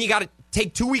when you got to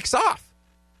take 2 weeks off?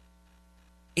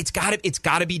 It's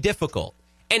got to be difficult.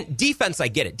 And defense, I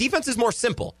get it. Defense is more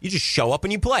simple. You just show up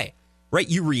and you play. Right?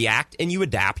 You react and you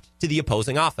adapt to the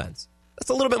opposing offense. That's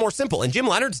a little bit more simple. And Jim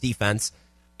Leonard's defense,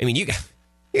 I mean, you got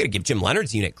to give Jim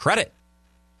Leonard's unit credit.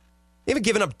 They haven't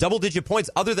given up double-digit points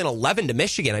other than 11 to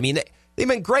Michigan. I mean, they've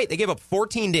been great. They gave up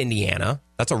 14 to Indiana.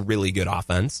 That's a really good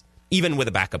offense, even with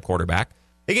a backup quarterback.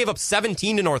 They gave up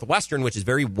 17 to Northwestern, which is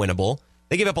very winnable.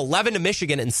 They gave up 11 to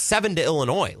Michigan and 7 to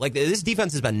Illinois. Like, this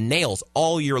defense has been nails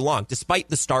all year long, despite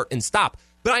the start and stop.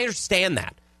 But I understand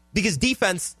that because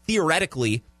defense,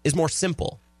 theoretically, is more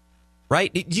simple,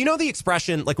 right? Do you know the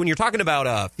expression, like when you're talking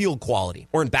about field quality,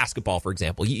 or in basketball, for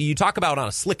example, you talk about on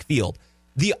a slick field,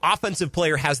 the offensive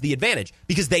player has the advantage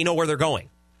because they know where they're going,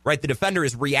 right? The defender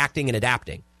is reacting and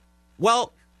adapting.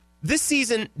 Well, this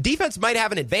season, defense might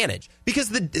have an advantage because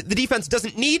the defense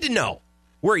doesn't need to know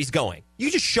where he's going. You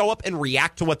just show up and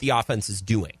react to what the offense is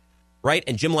doing, right?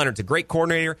 And Jim Leonard's a great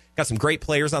coordinator, got some great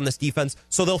players on this defense,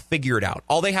 so they'll figure it out.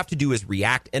 All they have to do is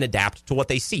react and adapt to what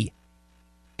they see.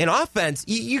 In offense,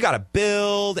 you got to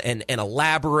build and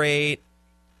elaborate,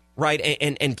 right,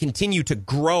 and continue to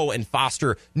grow and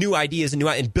foster new ideas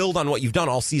and build on what you've done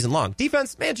all season long.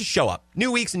 Defense, man, just show up.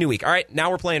 New week's a new week. All right, now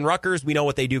we're playing Rutgers. We know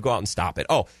what they do. Go out and stop it.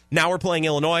 Oh, now we're playing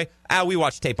Illinois. We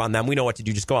watch tape on them. We know what to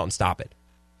do. Just go out and stop it.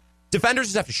 Defenders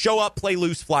just have to show up, play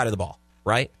loose, fly to the ball,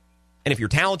 right? And if you're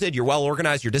talented, you're well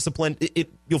organized, you're disciplined,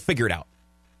 you'll figure it out.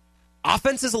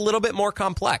 Offense is a little bit more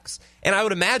complex. And I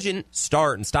would imagine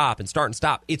start and stop.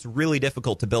 It's really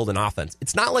difficult to build an offense.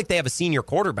 It's not like they have a senior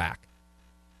quarterback.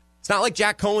 It's not like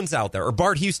Jack Cohen's out there or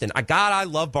Bart Houston. I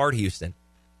love Bart Houston.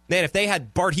 Man, if they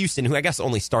had Bart Houston, who I guess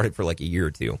only started for like a year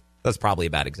or two, that's probably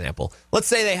a bad example. Let's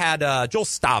say they had Joel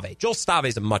Stave. Joel Stave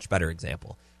is a much better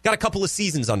example. Got a couple of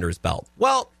seasons under his belt.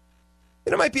 Well,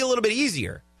 it might be a little bit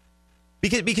easier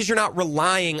because you're not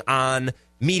relying on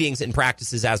meetings and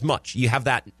practices as much. You have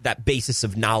that basis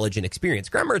of knowledge and experience.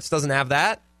 Graham Mertz doesn't have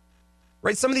that,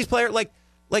 right? Some of these players,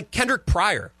 like Kendrick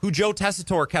Pryor, who Joe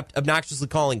Tessitore kept obnoxiously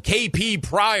calling KP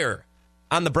Pryor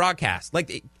on the broadcast.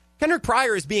 Like, Kendrick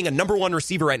Pryor is being a number one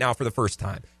receiver right now for the first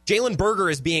time. Jalen Berger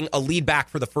is being a lead back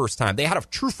for the first time. They had a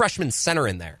true freshman center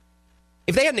in there.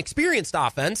 If they had an experienced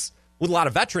offense with a lot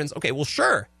of veterans, okay, well,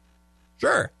 sure.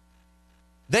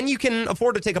 Then you can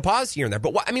afford to take a pause here and there.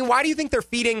 But why do you think they're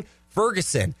feeding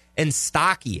Ferguson and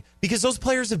Stocky? Because those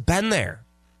players have been there.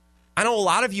 I know a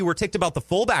lot of you were ticked about the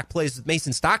fullback plays with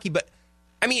Mason Stocky, but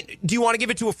do you want to give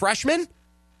it to a freshman?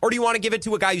 Or do you want to give it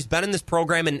to a guy who's been in this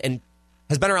program and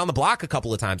has been around the block a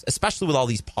couple of times, especially with all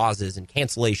these pauses and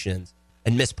cancellations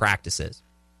and missed practices?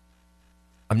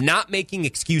 I'm not making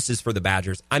excuses for the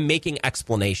Badgers. I'm making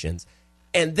explanations.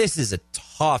 And this is a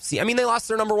tough season. They lost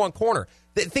their number one corner.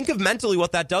 Think of mentally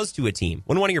what that does to a team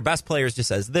when one of your best players just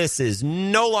says, this is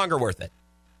no longer worth it.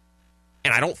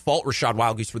 And I don't fault Rashad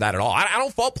Wildgoose for that at all. I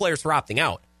don't fault players for opting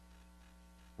out,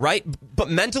 right? But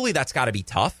mentally, that's got to be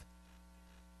tough.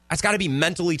 That's got to be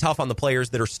mentally tough on the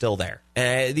players that are still there.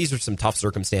 These are some tough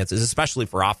circumstances, especially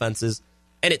for offenses.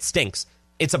 And it stinks.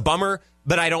 It's a bummer,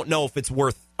 but I don't know if it's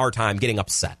worth our time getting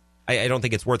upset. I don't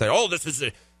think it's worth it. Oh, this is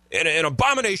an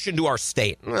abomination to our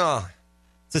state.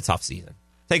 It's a tough season.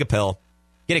 Take a pill.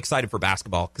 Get excited for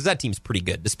basketball because that team's pretty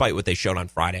good, despite what they showed on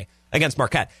Friday against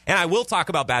Marquette. And I will talk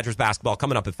about Badgers basketball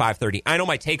coming up at 5:30. I know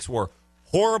my takes were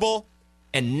horrible,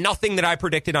 and nothing that I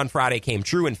predicted on Friday came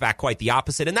true. In fact, quite the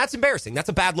opposite. And that's embarrassing. That's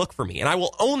a bad look for me. And I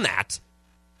will own that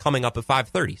coming up at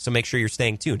 5:30. So make sure you're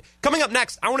staying tuned. Coming up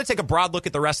next, I want to take a broad look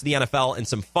at the rest of the NFL and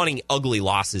some funny, ugly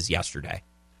losses yesterday.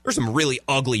 There's some really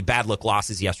ugly, bad look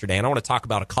losses yesterday, and I want to talk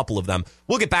about a couple of them.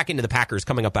 We'll get back into the Packers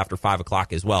coming up after 5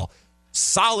 o'clock as well.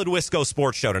 Solid Wisco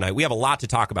Sports Show tonight. We have a lot to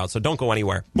talk about, so don't go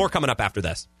anywhere. More coming up after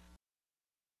this.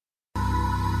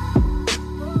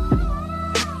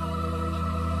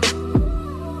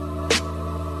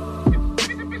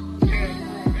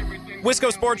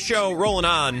 Wisco Sports Show rolling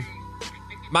on.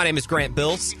 My name is Grant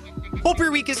Bills. Hope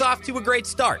your week is off to a great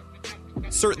start.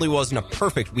 Certainly wasn't a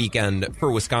perfect weekend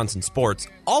for Wisconsin sports.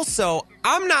 Also,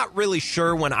 I'm not really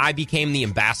sure when I became the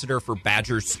ambassador for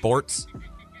Badgers sports.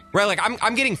 Right, like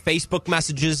I'm getting Facebook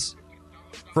messages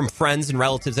from friends and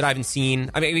relatives that I haven't seen.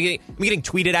 I'm getting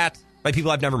tweeted at by people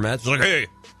I've never met. It's like, hey,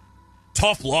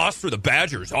 tough loss for the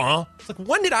Badgers, huh? It's like,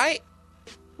 when did I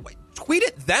tweet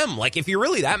at them? Like, if you're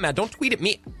really that mad, don't tweet at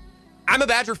me. I'm a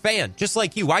Badger fan, just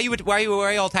like you. Why are you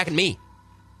all attacking me?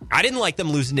 I didn't like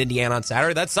them losing to Indiana on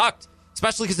Saturday. That sucked,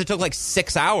 especially because it took like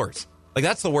 6 hours. Like,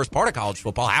 that's the worst part of college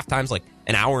football. Halftime's like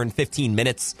an hour and 15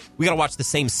 minutes. We got to watch the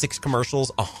same 6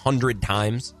 commercials 100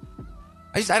 times.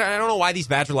 I don't know why these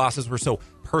Badger losses were so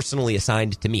personally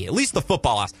assigned to me. At least the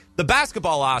football loss. The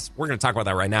basketball loss, we're going to talk about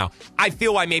that right now. I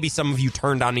feel why maybe some of you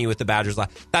turned on me with the Badgers loss.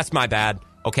 That's my bad.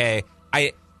 Okay.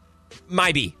 I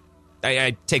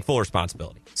take full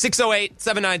responsibility.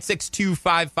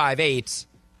 608-796-2558.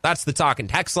 That's the talk and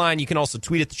text line. You can also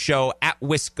tweet at the show at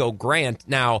Wisco Grant.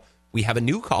 Now, we have a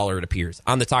new caller, it appears,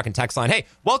 on the talk and text line. Hey,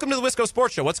 welcome to the Wisco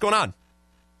Sports Show. What's going on?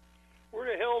 Where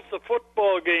the hell's the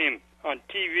football game on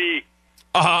TV?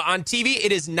 On TV,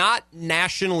 it is not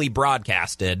nationally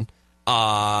broadcasted.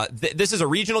 This is a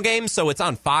regional game, so it's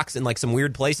on Fox in like some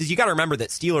weird places. You got to remember that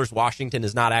Steelers-Washington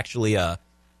is not actually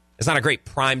it's not a great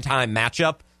primetime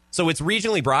matchup, so it's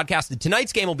regionally broadcasted.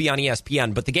 Tonight's game will be on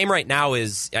ESPN, but the game right now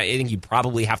is, I think you'd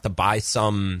probably have to buy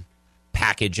some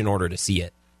package in order to see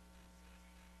it.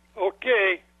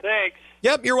 Okay, thanks.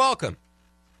 Yep, you're welcome.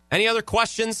 Any other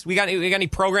questions? We got any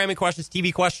programming questions,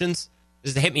 TV questions?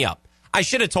 Just hit me up. I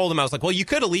should have told him. I was like, well, you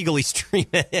could illegally stream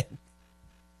it.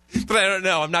 But I don't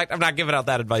know. I'm not giving out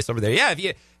that advice over there. Yeah, if you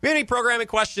have any programming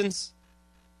questions,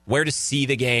 where to see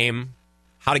the game,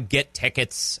 how to get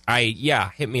tickets,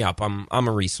 hit me up. I'm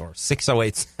a resource.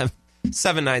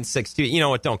 608-796. You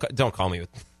know what? Don't call me with.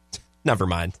 Never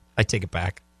mind. I take it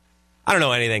back. I don't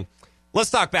know anything. Let's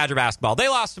talk Badger basketball. They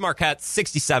lost to Marquette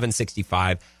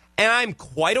 67-65. And I'm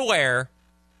quite aware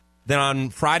that on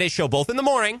Friday's show, both in the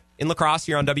morning in lacrosse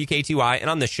here on WKTY and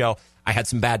on this show, I had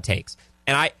some bad takes.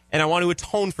 And I want to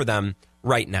atone for them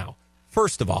right now.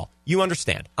 First of all, you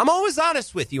understand. I'm always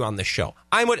honest with you on this show.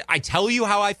 I tell you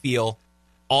how I feel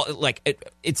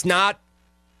It's not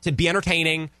to be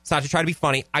entertaining. It's not to try to be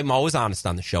funny. I'm always honest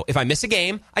on the show. If I miss a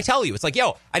game, I tell you. It's like,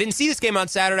 yo, I didn't see this game on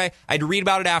Saturday. I had to read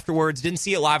about it afterwards. Didn't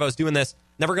see it live. I was doing this.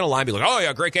 Never going to lie and be like, oh,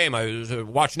 yeah, great game. I was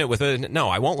watching it with a... No,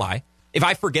 I won't lie. If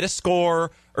I forget a score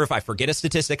or if I forget a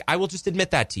statistic, I will just admit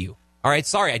that to you. All right?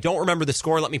 Sorry, I don't remember the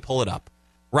score. Let me pull it up.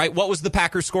 Right? What was the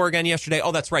Packers score again yesterday?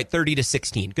 Oh, that's right,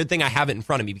 30-16. Good thing I have it in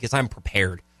front of me because I'm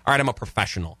prepared. All right, I'm a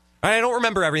professional. All right, I don't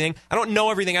remember everything. I don't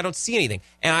know everything. I don't see anything.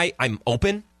 And I'm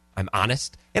open. I'm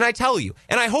honest. And I tell you.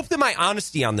 And I hope that my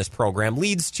honesty on this program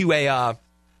leads to a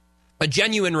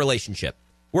genuine relationship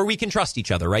where we can trust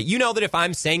each other, right? You know that if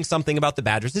I'm saying something about the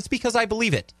Badgers, it's because I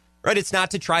believe it, right? It's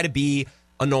not to try to be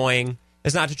annoying.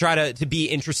 It's not to try to be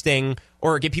interesting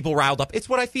or get people riled up. It's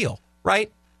what I feel,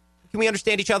 right? Can we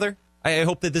understand each other? I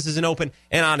hope that this is an open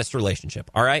and honest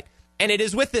relationship, all right? And it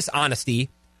is with this honesty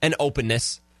and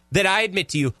openness that I admit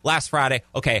to you last Friday,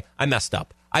 okay, I messed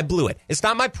up. I blew it. It's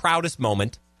not my proudest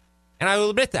moment, and I will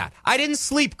admit that. I didn't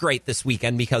sleep great this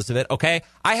weekend because of it, okay?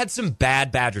 I had some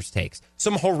bad Badgers takes,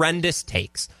 some horrendous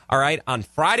takes, all right? On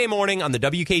Friday morning on the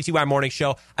WKTY Morning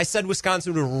Show, I said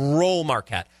Wisconsin would roll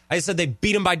Marquette. I said they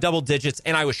beat them by double digits,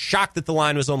 and I was shocked that the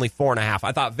line was only 4.5.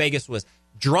 I thought Vegas was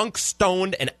drunk,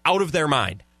 stoned, and out of their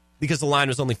mind because the line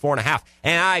was only 4.5,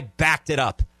 and I backed it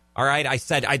up, all right? I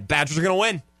said Badgers are going to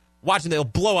win. Watch them. They'll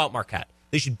blow out Marquette.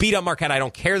 They should beat up Marquette. I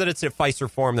don't care that it's at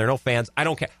Fiserv Forum. There are no fans. I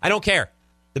don't care. I don't care.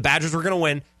 The Badgers were going to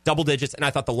win double digits, and I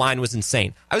thought the line was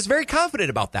insane. I was very confident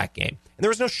about that game, and there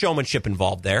was no showmanship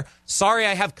involved there. Sorry,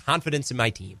 I have confidence in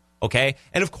my team, okay?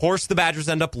 And, of course, the Badgers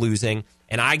end up losing,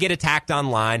 and I get attacked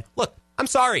online. Look, I'm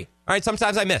sorry, all right?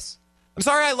 Sometimes I miss. I'm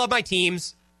sorry I love my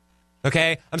teams,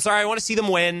 okay? I'm sorry I want to see them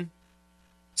win.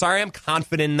 Sorry I'm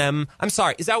confident in them. I'm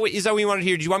sorry. Is that what you wanted to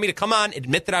hear? Did you want me to come on,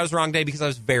 admit that I was wrong today? Because I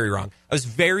was very wrong. I was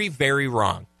very, very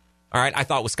wrong. All right, I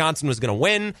thought Wisconsin was going to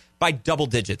win by double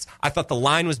digits. I thought the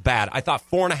line was bad. I thought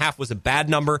 4.5 was a bad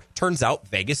number. Turns out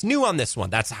Vegas knew on this one.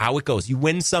 That's how it goes. You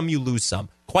win some, you lose some.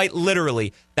 Quite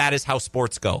literally, that is how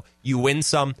sports go. You win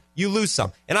some, you lose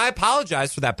some. And I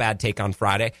apologize for that bad take on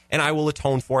Friday, and I will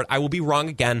atone for it. I will be wrong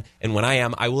again, and when I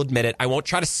am, I will admit it. I won't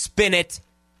try to spin it.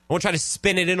 I won't try to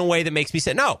spin it in a way that makes me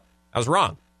say, no, I was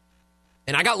wrong.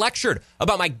 And I got lectured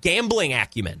about my gambling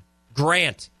acumen.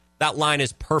 Grant, that line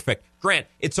is perfect. Grant,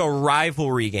 it's a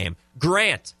rivalry game.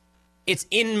 Grant, it's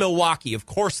in Milwaukee. Of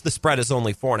course the spread is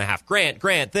only 4.5.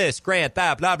 Grant this, Grant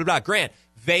that, blah, blah, blah. Grant,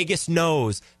 Vegas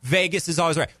knows. Vegas is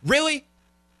always right. Really?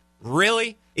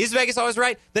 Really? Is Vegas always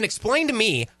right? Then explain to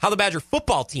me how the Badger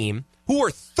football team, who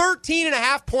were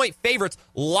 13.5-point favorites,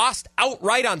 lost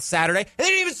outright on Saturday, and they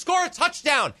didn't even score a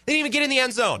touchdown. They didn't even get in the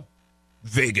end zone.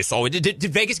 Vegas always did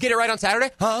Vegas get it right on Saturday?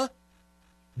 Huh?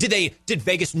 Did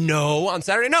Vegas know on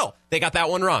Saturday? No, they got that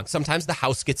one wrong. Sometimes the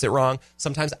house gets it wrong.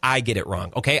 Sometimes I get it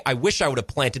wrong. Okay, I wish I would have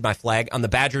planted my flag on the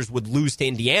Badgers would lose to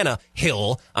Indiana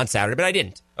Hill on Saturday, but I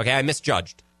didn't. Okay, I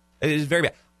misjudged. It was very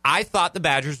bad. I thought the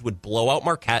Badgers would blow out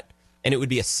Marquette, and it would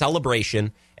be a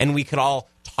celebration, and we could all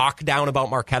talk down about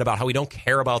Marquette, about how we don't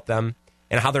care about them,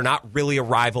 and how they're not really a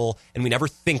rival, and we never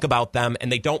think about them,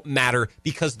 and they don't matter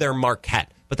because they're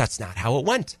Marquette. But that's not how it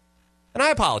went. And I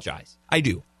apologize. I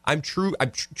do. I'm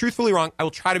truthfully wrong. I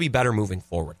will try to be better moving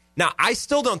forward. Now, I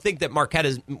still don't think that Marquette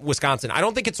is Wisconsin. I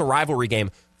don't think it's a rivalry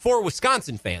game for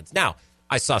Wisconsin fans. Now,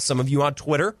 I saw some of you on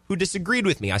Twitter who disagreed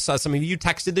with me. I saw some of you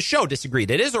texted the show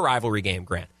disagreed. It is a rivalry game,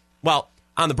 Grant. Well,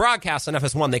 on the broadcast on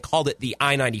FS1, they called it the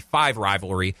I-95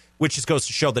 rivalry, which just goes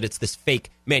to show that it's this fake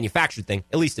manufactured thing,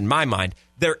 at least in my mind.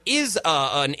 There is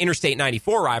an Interstate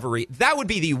 94 rivalry. That would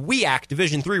be the WEAC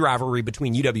Division III rivalry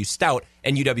between UW Stout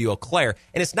and UW Eau Claire.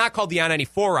 And it's not called the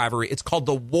I-94 rivalry. It's called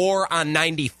the War on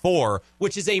 94,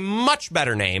 which is a much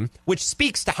better name, which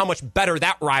speaks to how much better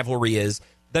that rivalry is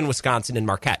than Wisconsin and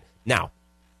Marquette. Now,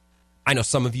 I know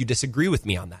some of you disagree with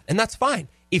me on that, and that's fine.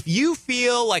 If you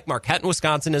feel like Marquette and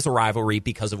Wisconsin is a rivalry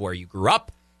because of where you grew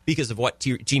up, because of what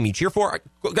team you cheer for,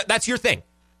 that's your thing.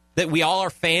 That we all are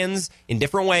fans in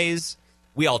different ways.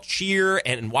 We all cheer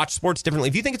and watch sports differently.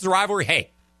 If you think it's a rivalry, hey,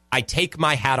 I take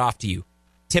my hat off to you.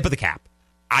 Tip of the cap.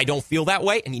 I don't feel that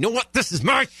way. And you know what? This is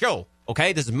my show.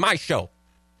 Okay? This is my show.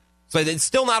 So it's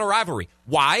still not a rivalry.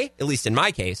 Why? At least in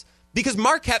my case. Because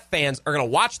Marquette fans are going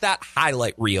to watch that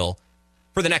highlight reel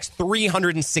for the next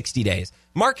 360 days.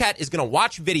 Marquette is going to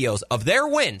watch videos of their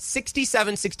win,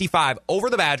 67-65, over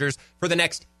the Badgers for the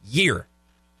next year.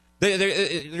 They're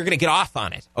going to get off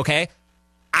on it, okay?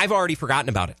 I've already forgotten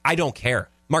about it. I don't care.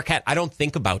 Marquette, I don't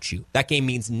think about you. That game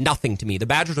means nothing to me. The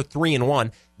Badgers are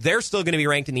 3-1. They're still going to be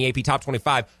ranked in the AP Top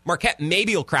 25. Marquette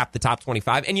maybe will crap the Top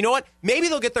 25. And you know what? Maybe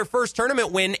they'll get their first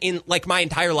tournament win in, like, my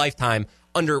entire lifetime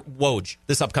under Woj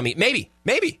this upcoming. Maybe.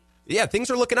 Yeah, things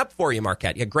are looking up for you,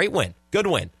 Marquette. Yeah, great win. Good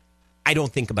win. I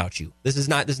don't think about you. This is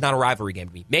not a rivalry game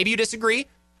to me. Maybe you disagree.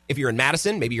 If you're in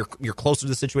Madison, maybe you're closer to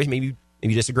the situation. Maybe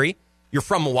you disagree. You're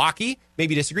from Milwaukee.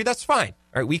 Maybe you disagree. That's fine.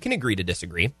 All right, we can agree to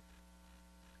disagree.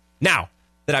 Now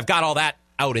that I've got all that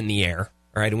out in the air,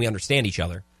 all right, and we understand each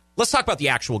other, let's talk about the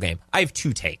actual game. I have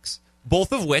 2 takes,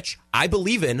 both of which I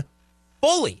believe in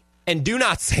fully and do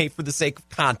not say for the sake of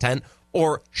content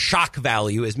or shock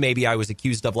value, as maybe I was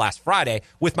accused of last Friday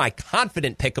with my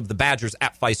confident pick of the Badgers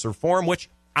at Fiserv Forum, which,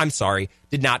 I'm sorry,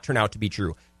 did not turn out to be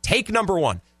true. Take number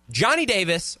 1, Johnny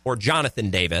Davis, or Jonathan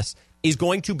Davis, is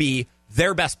going to be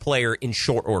their best player in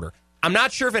short order. I'm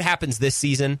not sure if it happens this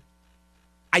season.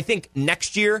 I think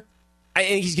next year,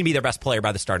 he's going to be their best player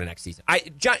by the start of next season.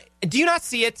 Do you not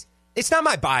see it? It's not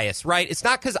my bias, right? It's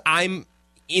not because I'm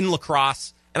in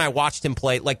lacrosse and I watched him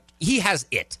play. Like, he has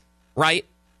it, right?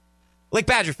 Like,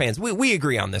 Badger fans, we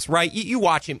agree on this, right? You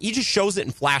watch him. He just shows it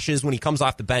in flashes when he comes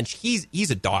off the bench.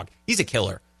 He's a dog. He's a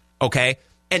killer, okay?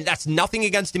 And that's nothing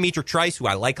against Dimitri Trice, who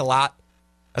I like a lot.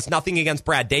 That's nothing against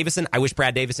Brad Davison. I wish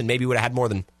Brad Davison maybe would have had more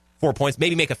than 4 points.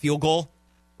 Maybe make a field goal,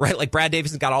 right? Like, Brad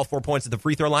Davison got all 4 points at the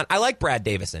free throw line. I like Brad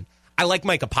Davison. I like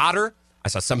Micah Potter. I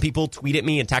saw some people tweet at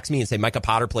me and text me and say Micah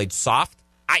Potter played soft.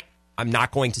 I'm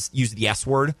not going to use the S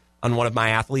word on one of my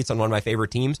athletes on one of my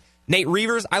favorite teams. Nate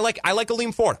Reavers, I like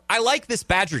Aleem Ford. I like this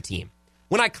Badger team.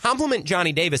 When I compliment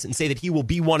Johnny Davis and say that he will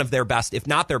be one of their best, if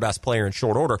not their best player in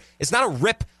short order, it's not a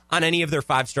rip on any of their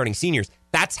 5 starting seniors.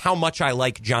 That's how much I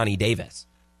like Johnny Davis,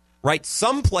 right?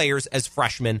 Some players as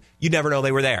freshmen, you never know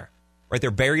they were there, right?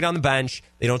 They're buried on the bench.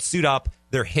 They don't suit up.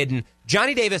 They're hidden.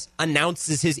 Johnny Davis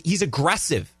announces he's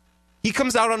aggressive. He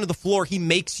comes out onto the floor. He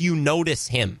makes you notice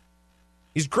him.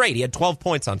 He's great. He had 12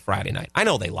 points on Friday night. I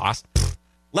know they lost.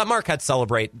 Let Marquette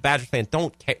celebrate. Badger fans,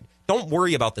 don't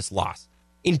worry about this loss.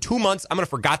 In 2 months, I'm going to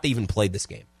forget they even played this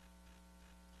game.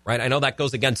 Right? I know that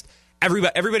goes against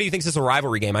everybody who thinks it's a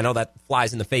rivalry game. I know that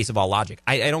flies in the face of all logic.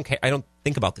 I don't care. I don't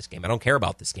think about this game. I don't care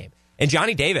about this game. And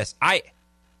Johnny Davis,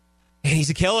 he's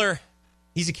a killer.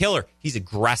 He's a killer. He's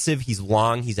aggressive. He's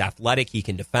long. He's athletic. He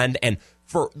can defend. And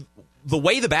for the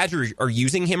way the Badgers are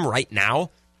using him right now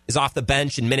is off the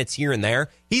bench and minutes here and there.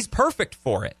 He's perfect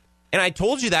for it. And I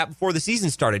told you that before the season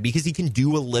started because he can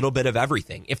do a little bit of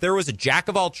everything. If there was a jack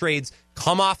of all trades,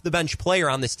 come off the bench player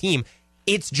on this team,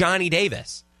 it's Johnny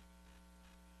Davis.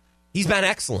 He's been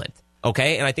excellent,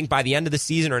 okay? And I think by the end of the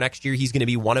season or next year, he's going to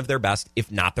be one of their best,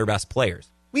 if not their best players.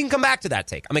 We can come back to that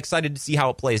take. I'm excited to see how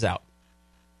it plays out.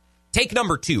 Take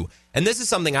number 2, and this is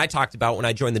something I talked about when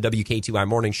I joined the WK2I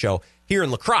morning show here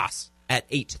in La Crosse at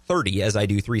 8:30, as I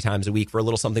do 3 times a week for a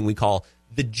little something we call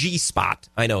the G Spot.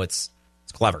 I know it's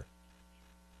clever.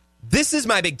 This is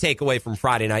my big takeaway from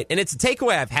Friday night, and it's a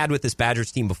takeaway I've had with this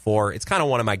Badgers team before. It's kind of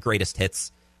one of my greatest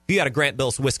hits. If you had a Grant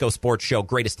Bills Wisco Sports Show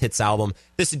greatest hits album,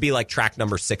 this would be like track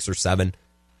number 6 or 7.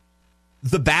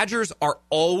 The Badgers are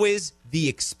always the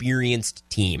experienced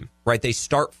team, right? They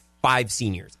start 5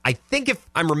 seniors. I think if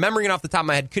I'm remembering it off the top of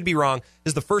my head, could be wrong.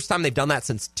 This is the first time they've done that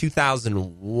since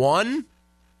 2001.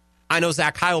 I know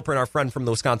Zach Heilprin, our friend from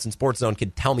the Wisconsin Sports Zone,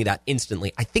 could tell me that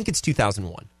instantly. I think it's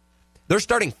 2001. They're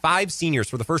starting 5 seniors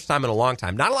for the first time in a long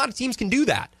time. Not a lot of teams can do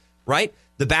that, right?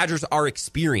 The Badgers are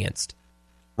experienced,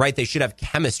 right? They should have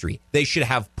chemistry. They should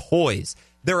have poise.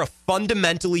 They're a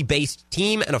fundamentally based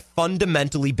team and a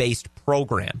fundamentally based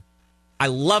program. I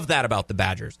love that about the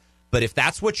Badgers. But if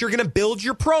that's what you're going to build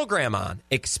your program on,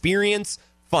 experience,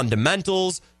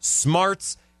 fundamentals,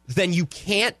 smarts, then you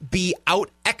can't be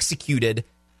out-executed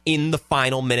in the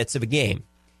final minutes of a game.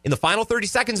 In the final 30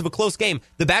 seconds of a close game,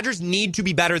 the Badgers need to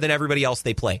be better than everybody else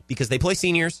they play because they play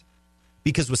seniors,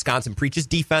 because Wisconsin preaches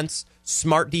defense,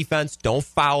 smart defense, don't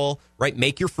foul, right?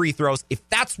 Make your free throws. If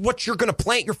that's what you're going to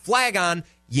plant your flag on,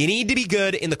 you need to be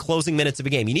good in the closing minutes of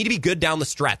a game. You need to be good down the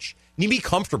stretch. You need to be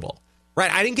comfortable,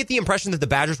 right? I didn't get the impression that the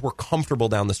Badgers were comfortable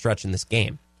down the stretch in this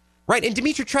game, right? And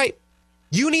Dimitri Trice,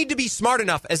 you need to be smart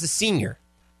enough as a senior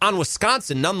on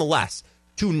Wisconsin, nonetheless,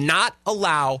 to not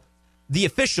allow the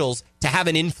officials to have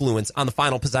an influence on the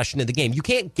final possession of the game. You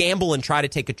can't gamble and try to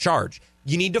take a charge.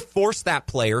 You need to force that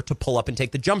player to pull up and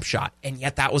take the jump shot. And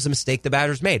yet that was a mistake the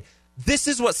Badgers made. This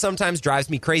is what sometimes drives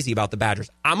me crazy about the Badgers.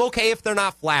 I'm okay if they're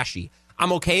not flashy.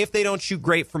 I'm okay if they don't shoot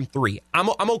great from 3. I'm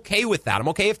okay with that. I'm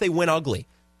okay if they win ugly.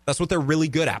 That's what they're really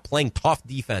good at, playing tough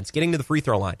defense, getting to the free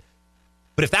throw line.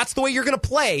 But if that's the way you're going to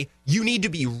play, you need to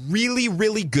be really,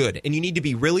 really good. And you need to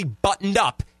be really buttoned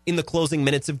up in the closing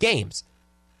minutes of games.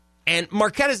 And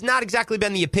Marquette has not exactly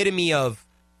been the epitome of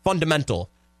fundamental,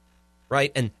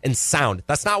 right, and sound.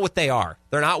 That's not what they are.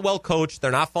 They're not well coached.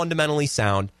 They're not fundamentally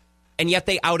sound. And yet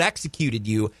they out-executed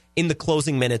you in the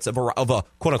closing minutes of a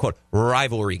quote-unquote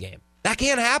rivalry game. That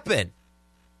can't happen.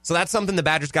 So that's something the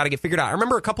Badgers got to get figured out. I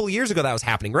remember a couple of years ago that was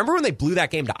happening. Remember when they blew that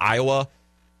game to Iowa?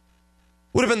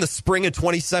 Would have been the spring of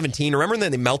 2017. Remember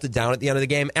when they melted down at the end of the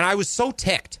game? And I was so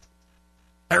ticked.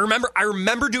 I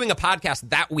remember doing a podcast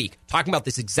that week talking about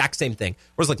this exact same thing.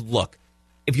 Where I was like, look,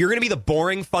 if you're going to be the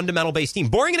boring, fundamental-based team,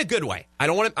 boring in a good way. I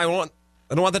don't want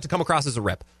that to come across as a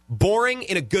rip. Boring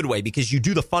in a good way because you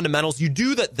do the fundamentals. You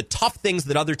do the tough things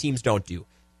that other teams don't do.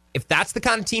 If that's the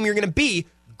kind of team you're going to be,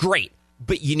 great.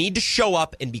 But you need to show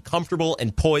up and be comfortable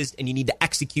and poised, and you need to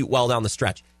execute well down the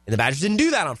stretch. And the Badgers didn't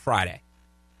do that on Friday.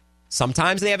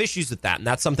 Sometimes they have issues with that, and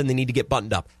that's something they need to get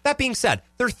buttoned up. That being said,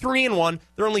 they're 3-1.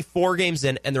 They're only 4 games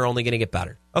in, and they're only going to get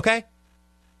better. Okay?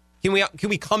 Can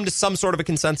we come to some sort of a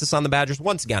consensus on the Badgers?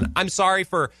 Once again, I'm sorry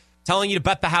for telling you to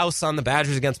bet the house on the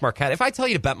Badgers against Marquette. If I tell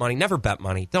you to bet money, never bet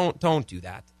money. Don't do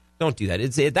that. Don't do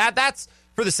that. That's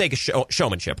for the sake of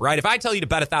showmanship, right? If I tell you to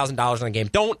bet $1,000 on a game,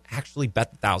 don't actually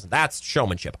bet the 1,000. That's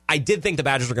showmanship. I did think the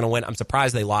Badgers were going to win. I'm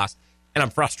surprised they lost, and I'm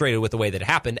frustrated with the way that it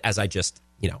happened, as I just,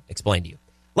 explained to you.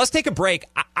 Let's take a break.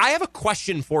 I have a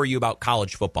question for you about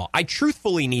college football. I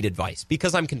truthfully need advice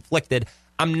because I'm conflicted.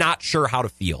 I'm not sure how to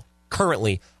feel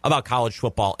currently about college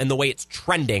football and the way it's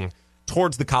trending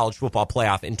towards the college football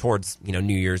playoff and towards,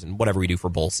 New Year's and whatever we do for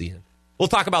bowl season. We'll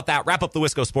talk about that. Wrap up the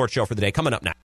Wisco Sports Show for the day. Coming up next.